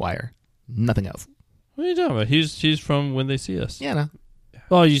Omar from The Wire. Nothing else. What are you talking about? He's from When They See Us. Yeah, no.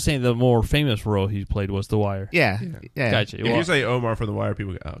 Oh, you're saying the more famous role he played was The Wire. Yeah. Gotcha. If you say Omar from The Wire,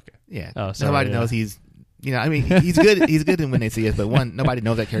 people go, oh, okay. Yeah. Oh, sorry, Nobody yeah. knows he's, I mean, he's good. He's good in When They See Us, but one, nobody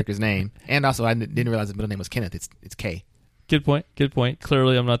knows that character's name. And also, I didn't realize his middle name was Kenneth. It's K. Good point.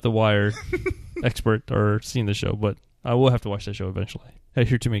 Clearly, I'm not the Wire expert or seen the show, but I will have to watch that show eventually. I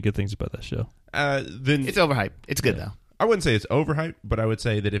hear too many good things about that show. Then It's overhyped. It's good, though. I wouldn't say it's overhyped, but I would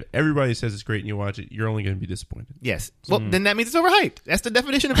say that if everybody says it's great and you watch it, you're only going to be disappointed. Yes. Well, then that means it's overhyped. That's the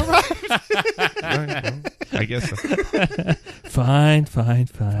definition of overhyped. All right, well, I guess so. Fine.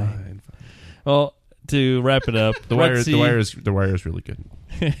 Fine. Well, to wrap it up, The Wire is really good.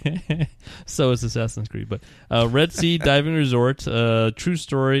 So is Assassin's Creed, but Red Sea Diving Resort, true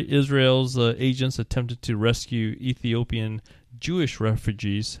story. Israel's agents attempted to rescue Ethiopian Jewish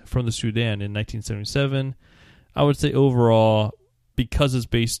refugees from the Sudan in 1977. I would say overall, because it's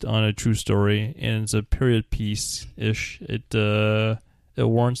based on a true story and it's a period piece-ish, it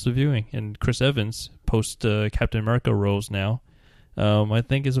warrants the viewing. And Chris Evans, post Captain America roles now, I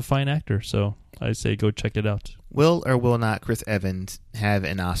think is a fine actor. So I say go check it out. Will or will not Chris Evans have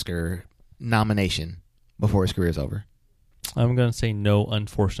an Oscar nomination before his career is over? I'm going to say no,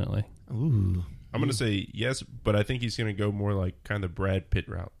 unfortunately. Ooh. I'm going to say yes, but I think he's going to go more like kind of Brad Pitt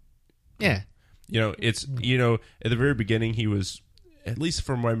route. Yeah. It's at the very beginning he was, at least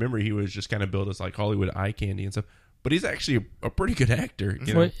from my memory, he was just kind of billed as like Hollywood eye candy and stuff. But he's actually a pretty good actor.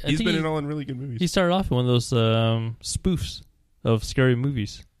 Well, he's been in all in really good movies. He started off in one of those spoofs of scary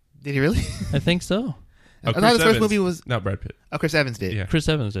movies. Did he really? I think so. I thought his first movie was... Not Brad Pitt. Oh, Chris Evans did. Yeah. Chris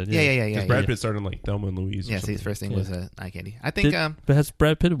Evans did. Yeah. Because Brad Pitt started in like Thelma and Louise. Yeah, see, his first thing was eye candy. I think... but has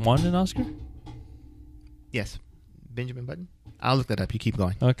Brad Pitt won an Oscar? Yes. Benjamin Button? I'll look that up. You keep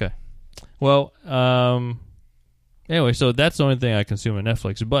going. Okay. Well, anyway, so that's the only thing I consume on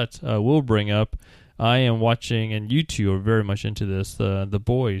Netflix. But we'll bring up, I am watching, and you two are very much into this, The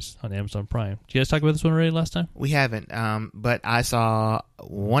Boys on Amazon Prime. Did you guys talk about this one already last time? We haven't, but I saw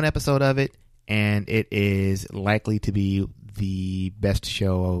one episode of it, and it is likely to be the best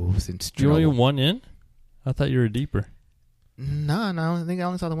show since You're only Chernobyl. one in? I thought you were deeper. No, I think I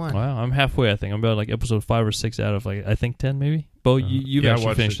only saw the one. Wow, I'm halfway, I think. I'm about like episode 5 or 6 out of like, I think 10 maybe. Bo, you've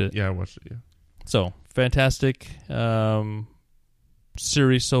actually finished it. Yeah, I watched it, yeah. So, fantastic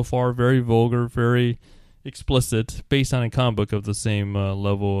series so far. Very vulgar, very explicit, based on a comic book of the same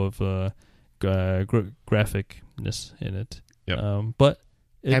level of graphicness in it. Yep. Have But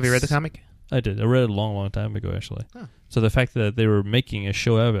you read the comic? I did. I read it a long time ago, actually. Huh. So the fact that they were making a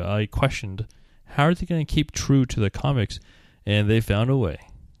show out of it, I questioned, how are they going to keep true to the comics? And they found a way.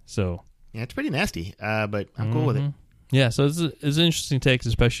 So Yeah, it's pretty nasty, but I'm cool with it. Yeah, so it's an interesting take,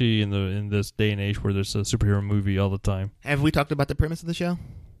 especially in this day and age where there's a superhero movie all the time. Have we talked about the premise of the show?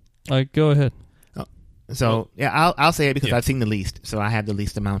 Go ahead. So, I'll say it because I've seen the least, so I have the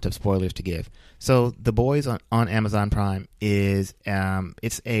least amount of spoilers to give. So, The Boys on Amazon Prime is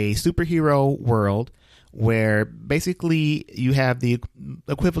it's a superhero world where basically you have the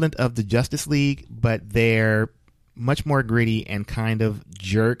equivalent of the Justice League, but they're much more gritty and kind of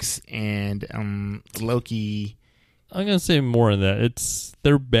jerks and low-key. I'm going to say more on that.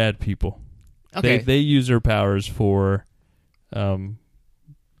 They're bad people. Okay. They use their powers for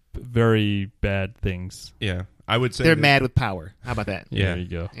very bad things. Yeah. I would say They're mad with power. How about that? Yeah. There you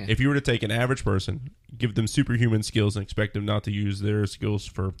go. Yeah. If you were to take an average person, give them superhuman skills and expect them not to use their skills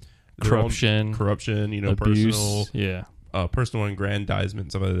for their own Corruption, personal abuse, personal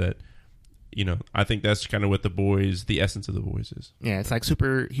aggrandizement, stuff like that. I think that's kind of what the essence of The Boys is. Yeah, it's like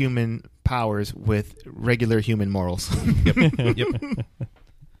superhuman powers with regular human morals. Yep.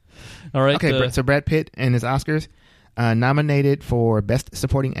 All right. Okay, so Brad Pitt and his Oscars. Nominated for Best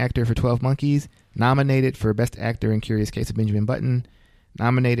Supporting Actor for 12 Monkeys. Nominated for Best Actor in Curious Case of Benjamin Button.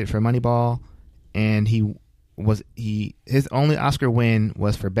 Nominated for Moneyball. And his only Oscar win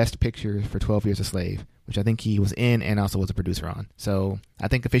was for Best Picture for 12 Years a Slave, which I think he was in and also was a producer on. So I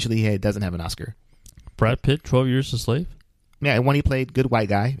think officially he doesn't have an Oscar. Brad Pitt, 12 Years a Slave? Yeah, and one he played good white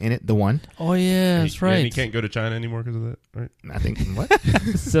guy in it, the one. Oh, yeah, that's right. And he can't go to China anymore because of that, right? I think, what?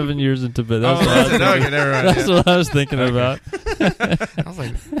 7 years into bed. That's What I was thinking about. I was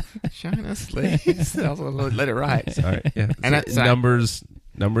like, China slaves? I was like, let it ride. All right, yeah. And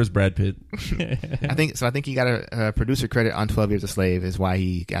Numbers, Brad Pitt. I think he got a producer credit on 12 Years a Slave is why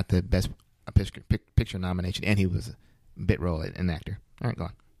he got the Best Picture nomination, and he was a bit role an actor. All right, go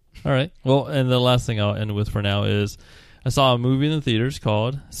on. All right. Well, and the last thing I'll end with for now is I saw a movie in the theaters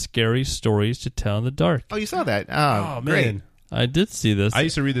called Scary Stories to Tell in the Dark. Oh, you saw that? Oh, great. Man. I did see this. I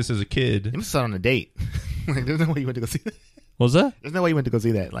used to read this as a kid. You must have saw it on a date. Like, there's no way you went to go see that. What was that? There's no way you went to go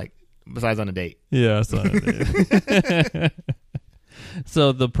see that, like, besides on a date. Yeah, I saw it.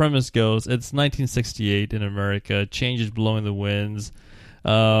 So the premise goes, it's 1968 in America. Change is blowing the winds.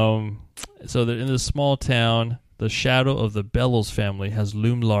 So they're in this small town. The shadow of the Bellows family has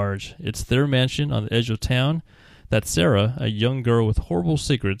loomed large. It's their mansion on the edge of town that Sarah, a young girl with horrible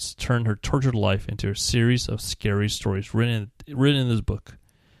secrets, turned her tortured life into a series of scary stories written in this book.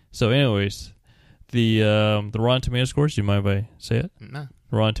 So anyways, the Rotten Tomato scores, do you mind if I say it? No.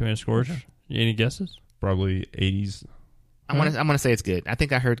 Rotten Tomato scores, any guesses? Probably 80s. I'm gonna say it's good. I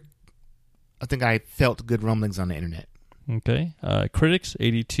think I felt good rumblings on the internet. Okay. Critics,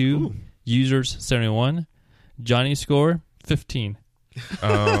 82. Ooh. Users, 71. Johnny score, 15.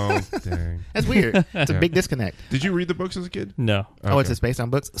 Oh, dang. That's weird. It's a big disconnect. Did you read the books as a kid? No. Oh, it's based on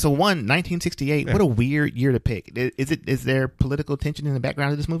books. So 1968. Yeah. What a weird year to pick. Is there political tension in the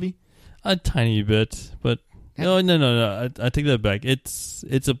background of this movie? A tiny bit, but No. I take that back. It's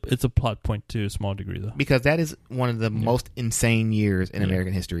a plot point to a small degree, though. Because that is one of the most insane years in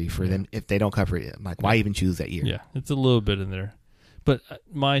American history for them. If they don't cover it, like, why even choose that year? Yeah, it's a little bit in there. But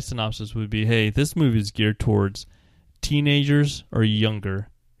my synopsis would be, hey, this movie is geared towards teenagers or younger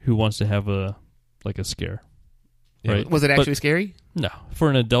who wants to have a scare. Yeah. Right? Was it actually scary? No. For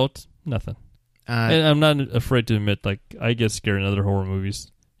an adult, nothing. And I'm not afraid to admit, like, I get scared in other horror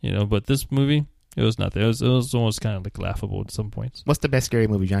movies, but this movie, it was nothing. It was almost kind of like laughable at some points. What's the best scary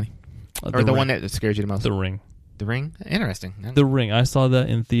movie, Johnny? Or the one that scared you the most? The Ring. The Ring? Interesting. The Ring. I saw that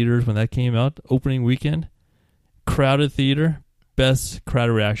in theaters when that came out, opening weekend. Crowded theater. Best crowd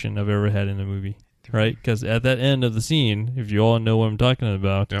reaction I've ever had in a movie. Right? Because at that end of the scene, if you all know what I'm talking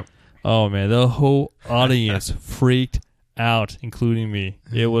about, oh man, the whole audience freaked out, including me.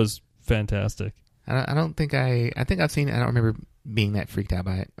 It was fantastic. I don't think I think I've seen it. I don't remember being that freaked out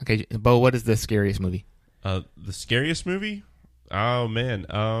by it. Okay, Bo, what is the scariest movie? The scariest movie? Oh man,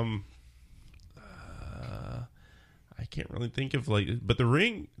 I can't really think of but The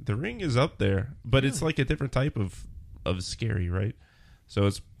Ring is up there, but it's like a different type of scary, right? So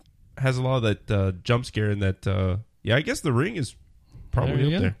it's has a lot of that jump scare and that I guess The Ring is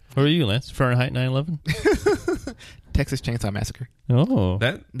probably up there. What are you, Lance? Fahrenheit 9/11? Texas Chainsaw Massacre. Oh,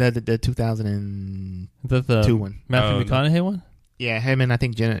 That The 2002 the one. Matthew McConaughey one? Yeah, him and I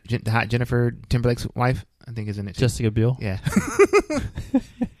think the hot Jennifer Timberlake's wife, I think, is in it too. Jessica Biel. Yeah.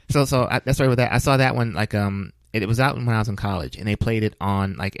 So that's right with that. I saw that one it was out when I was in college, and they played it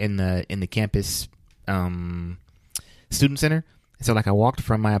on in the campus student center. So I walked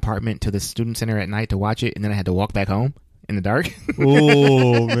from my apartment to the student center at night to watch it, and then I had to walk back home in the dark.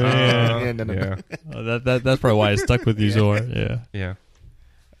 Oh man. No. That's probably why it stuck with you, Zor. Yeah.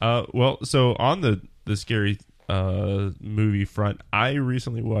 Well, so on the scary movie front, I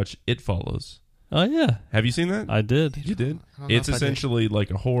recently watched It Follows. Oh yeah. Have you seen that? I did. You did? It's essentially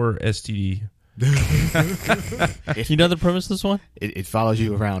like a horror STD. You know the premise of this one? It follows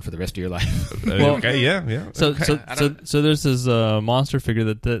you around for the rest of your life. Okay, yeah. So there's this monster figure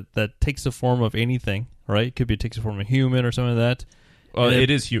that takes the form of anything, right? It takes the form of a human or something like that.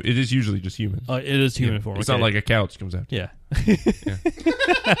 It is usually just human. It is human form. It's not like a couch comes out. Yeah.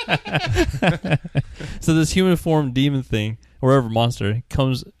 So this human form demon thing, or whatever monster,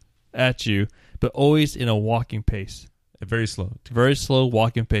 comes at you, but always in a walking pace. Very slow. Very slow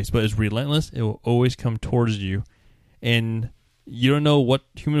walking pace, but it's relentless. It will always come towards you, and you don't know what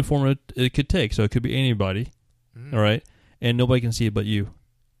human form it could take. So it could be anybody, all right? And nobody can see it but you,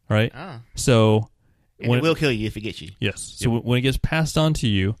 all right? So And it will kill you if it gets you. Yes. So when it gets passed on to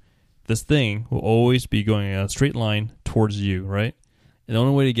you, this thing will always be going in a straight line towards you, right? And the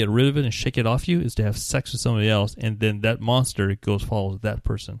only way to get rid of it and shake it off you is to have sex with somebody else, and then that monster follows that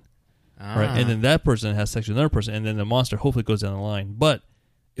person. Right, and then that person has sex with another person, and then the monster hopefully goes down the line. But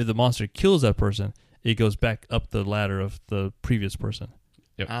if the monster kills that person, it goes back up the ladder of the previous person.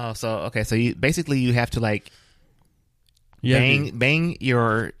 Yep. Oh, so you have to bang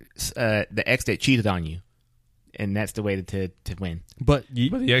your the ex that cheated on you, and that's the way to win. But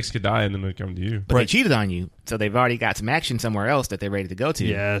the ex could die and then they come to you. But they cheated on you, so they've already got some action somewhere else that they're ready to go to.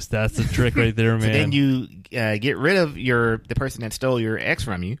 Yes, that's the trick right there, man. So then you get rid of the person that stole your ex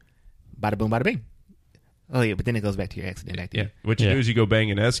from you. Bada boom, bada bing. Oh yeah, but then it goes back to your ex and then back to you. What you do is you go bang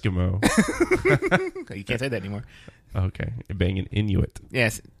an Eskimo. You can't say that anymore. Okay, bang an Inuit.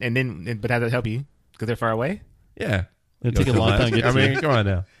 Yes, but how does that help you? Because they're far away. Yeah, it'll take a long time to get to you. Come on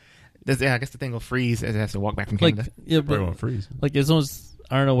now. I guess the thing will freeze as it has to walk back from Canada. But won't freeze. It's almost,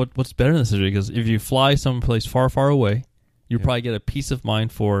 I don't know what's better in this situation, because if you fly someplace far, far away, you probably get a peace of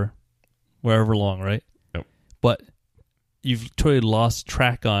mind for wherever long, right? Yep. But you've totally lost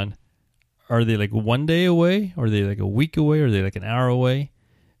track on, are they 1 day away? Or are they a week away? Or are they an hour away?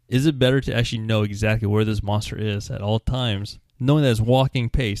 Is it better to actually know exactly where this monster is at all times, knowing that it's walking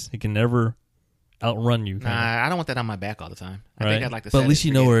pace, it can never outrun you? I don't want that on my back all the time. I think I'd like to. But at least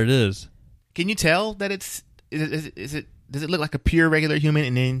you know where it is. Can you tell that it's? Does it look like a pure regular human,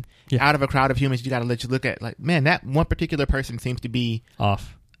 and then out of a crowd of humans, you got to let you look at man, that one particular person seems to be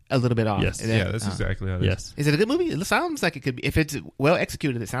off. A little bit off. Yes. That's exactly how it is. Yes. Is it a good movie? It sounds like it could be. If it's well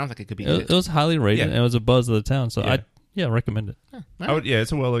executed, it sounds like it could be good. It was highly rated, and it was a buzz of the town, so I recommend it.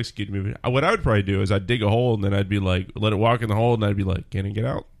 It's a well executed movie. What I would probably do is I'd dig a hole, and then I'd be let it walk in the hole, and I'd be like, can it get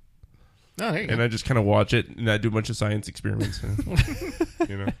out? Oh, there you go. And I just kind of watch it, and I do a bunch of science experiments. Or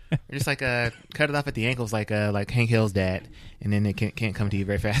just cut it off at the ankles, like Hank Hill's dad, and then it can't come to you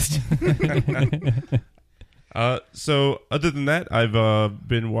very fast. So other than that, I've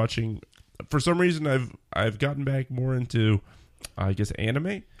been watching. For some reason, I've gotten back more into I guess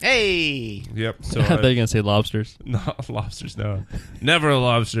anime. Hey, Yep. So I thought you were gonna say lobsters. no lobsters. No, never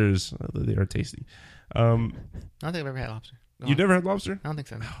lobsters. They are tasty. I don't think I've ever had lobster. Go You on. never had lobster? I don't think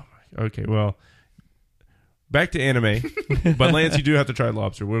so. No. Okay, well, back to anime. But Lance, you do have to try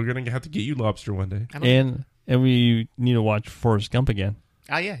lobster. We're gonna have to get you lobster one day. I don't And we need to watch Forrest Gump again.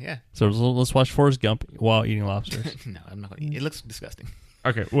 Oh yeah. So let's watch Forrest Gump while eating lobsters. No, I'm not gonna eat. It looks disgusting.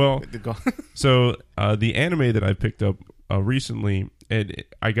 Okay, well, Go. so the anime that I picked up recently, and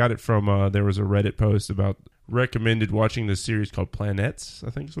I got it from there was a Reddit post about recommended watching this series called Planets. I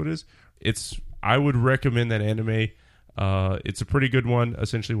think is what it is. I would recommend that anime. It's a pretty good one.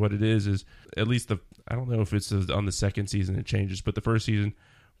 Essentially, what it is at least I don't know if it's on the second season it changes, but the first season,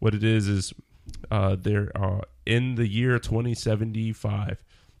 what it is there are in the year 2075,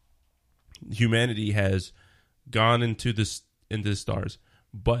 humanity has gone into the stars,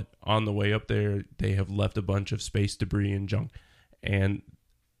 but on the way up there, they have left a bunch of space debris and junk. And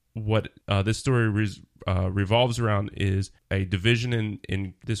what this story revolves around is a division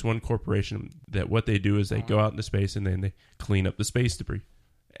in this one corporation that what they do is they go out into space and then they clean up the space debris.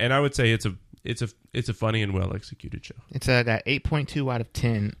 And I would say it's a funny and well executed show. It's got 8.2 out of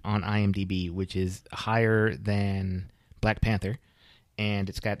 10 on IMDb, which is higher than Black Panther, and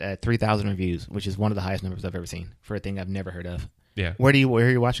it's got 3,000 reviews, which is one of the highest numbers I've ever seen for a thing I've never heard of. Yeah. Where are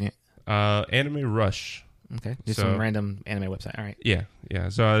you watching it? Anime Rush. Okay, just So- some random anime website. All right. Yeah.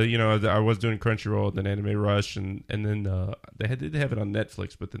 So I was doing Crunchyroll, then Anime Rush, and then they did have it on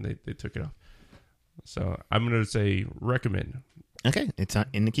Netflix, but then they took it off. So I'm gonna say recommend. Okay, it's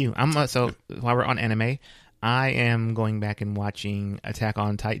in the queue. So while we're on anime, I am going back and watching Attack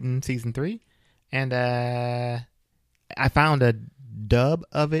on Titan season 3, and I found a dub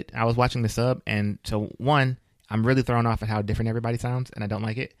of it. I was watching the sub, and so one, I'm really thrown off at how different everybody sounds, and I don't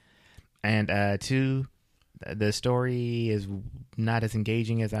like it. And two, the story is not as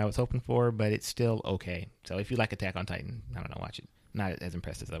engaging as I was hoping for, but it's still okay. So if you like Attack on Titan, I don't know, watch it. Not as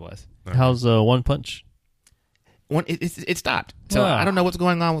impressed as I was. How's One Punch? It stopped. So Ah. I don't know what's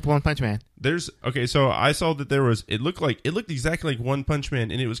going on with One Punch Man. So I saw that there was it looked exactly like One Punch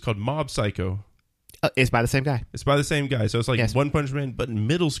Man, and it was called Mob Psycho. It's by the same guy. It's by the same guy, so it's like Yes. One Punch Man, but in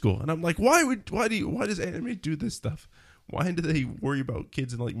middle school. And I'm like, why does anime do this stuff? Why do they worry about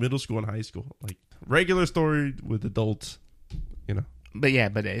kids in like middle school and high school? Like regular story with adults, But yeah,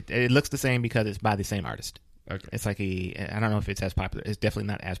 but it looks the same because it's by the same artist. Okay. It's like I don't know if it's as popular. It's definitely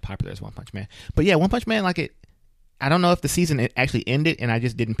not as popular as One Punch Man. But yeah, One Punch Man, I don't know if the season actually ended and I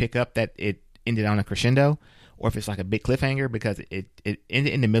just didn't pick up that it ended on a crescendo, or if it's like a big cliffhanger because it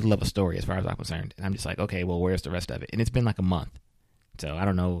ended in the middle of a story as far as I'm concerned. And I'm just like, okay, well, where's the rest of it? And it's been like a month. So I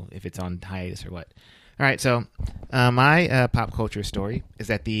don't know if it's on hiatus or what. All right, so my pop culture story is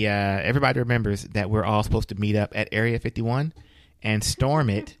that everybody remembers that we're all supposed to meet up at Area 51 and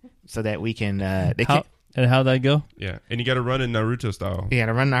storm it so that we can. How'd that go? Yeah, and you got to run in Naruto style. Yeah,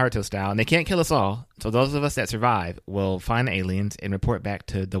 to run Naruto style, and they can't kill us all. So those of us that survive will find the aliens and report back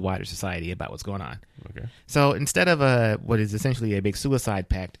to the wider society about what's going on. Okay. So instead of what is essentially a big suicide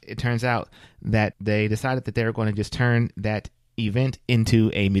pact, it turns out that they decided that they were going to just turn that event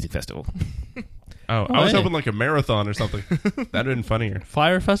into a music festival. Oh, I was hey. hoping like a marathon or something. That'd have been funnier.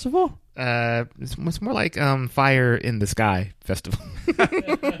 Fire Festival? It's more like Fire in the Sky Festival.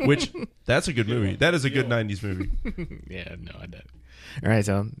 Which that's a good movie. That is a good '90s movie. Yeah, no, I don't. All right,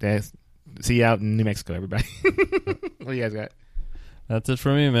 so see you out in New Mexico, everybody. What do you guys got? That's it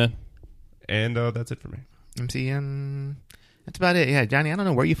for me, man. And that's it for me. MCM. That's about it. Yeah, Johnny, I don't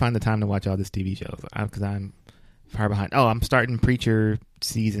know where you find the time to watch all this TV shows because I'm far behind. Oh, I'm starting Preacher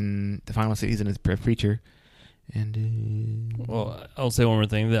season. The final season is Preacher. And Well, I'll say one more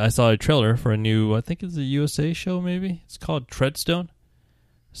thing. I saw a trailer for a new, I think it's a USA show, maybe. It's called Treadstone.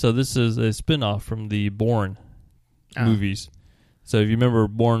 So this is a spin-off from the Bourne movies. So if you remember,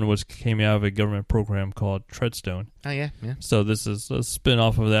 Bourne came out of a government program called Treadstone. Oh, yeah. So this is a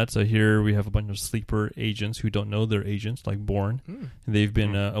spin-off of that. So here we have a bunch of sleeper agents who don't know they're agents, like Bourne. And they've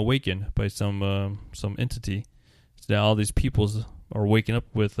been awakened by some entity. So now all these people are waking up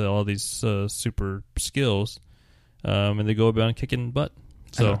with all these super skills. And they go about kicking butt.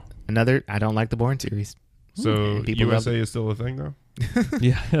 So Another, I don't like the Bourne series. So People love USA is still a thing though.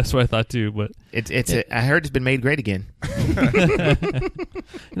 yeah, that's what I thought too. But I heard it's been made great again.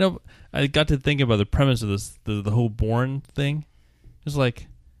 I got to think about the premise of this, the whole Bourne thing. It's like,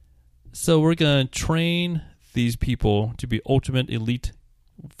 so we're gonna train these people to be ultimate elite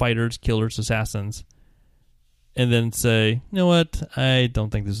fighters, killers, assassins, and then say, you know what? I don't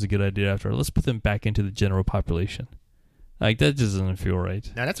think this is a good idea. After all, let's put them back into the general population. Like that just doesn't feel right.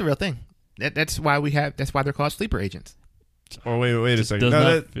 No, that's a real thing. That's why they're called sleeper agents. Oh, wait a just second. does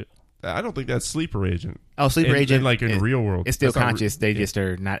No, not fit. I don't think that's sleeper agent. Oh, sleeper agent, like in the real world, it's still That's not conscious. They just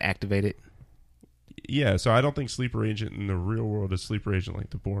are not activated. Yeah, so I don't think sleeper agent in the real world is sleeper agent like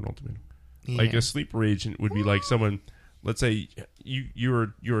the Bourne Ultimatum. Like Yeah. a sleeper agent would be like someone. Let's say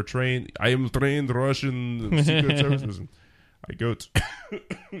you're trained. I am trained Russian Secret Service person. I go to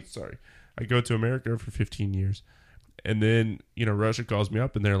sorry, I go to America for 15 years, and then Russia calls me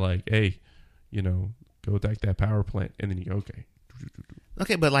up and they're like, hey, go attack that power plant, and then you go, okay.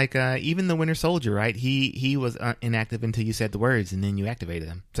 Okay, but like even the Winter Soldier, right? He was inactive until you said the words, and then you activated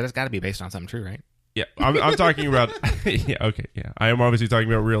him. So that's got to be based on something true, right? Yeah, I'm talking about. Yeah, okay, yeah. I am obviously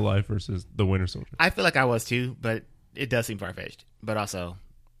talking about real life versus the Winter Soldier. I feel like I was too, but it does seem far-fetched. But also,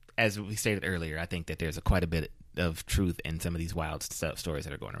 as we stated earlier, I think that there's quite a bit of truth in some of these wild stories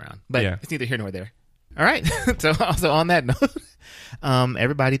that are going around. But Yeah. it's neither here nor there. All right. So also on that note,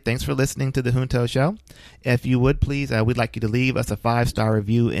 everybody, thanks for listening to the Junto Show. If you would please, we'd like you to leave us a 5-star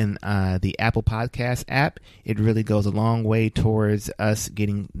review in the Apple Podcast app. It really goes a long way towards us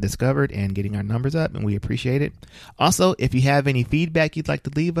getting discovered and getting our numbers up, and we appreciate it. Also, if you have any feedback you'd like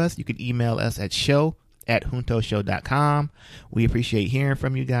to leave us, you can email us at show@juntoshow.com. We appreciate hearing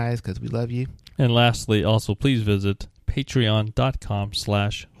from you guys because we love you. And lastly, also please visit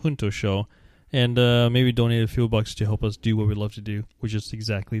patreon.com/Junto Show and maybe donate a few bucks to help us do what we love to do, which is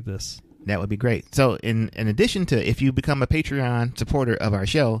exactly this. That would be great. So in addition to, if you become a Patreon supporter of our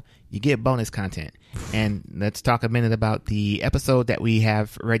show, you get bonus content. And let's talk a minute about the episode that we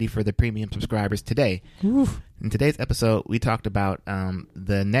have ready for the premium subscribers today. Oof. In today's episode, we talked about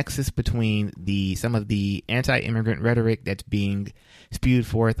the nexus between some of the anti-immigrant rhetoric that's being spewed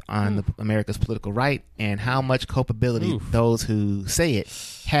forth on America's political right, and how much culpability those who say it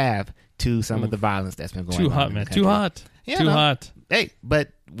have to some of the violence that's been going on. Too hot, in man. the country. Too hot. Yeah, Too no. hot. Hey, but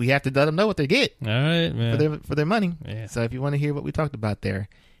we have to let them know what they get All right, man. for their money. Yeah. So if you want to hear what we talked about there,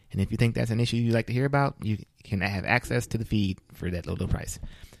 and if you think that's an issue you'd like to hear about, you can have access to the feed for that little price.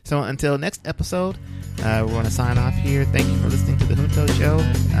 So until next episode, we're going to sign off here. Thank you for listening to the Junto Show.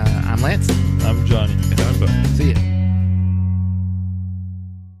 I'm Lance. I'm Johnny. And I'm Bo. See ya.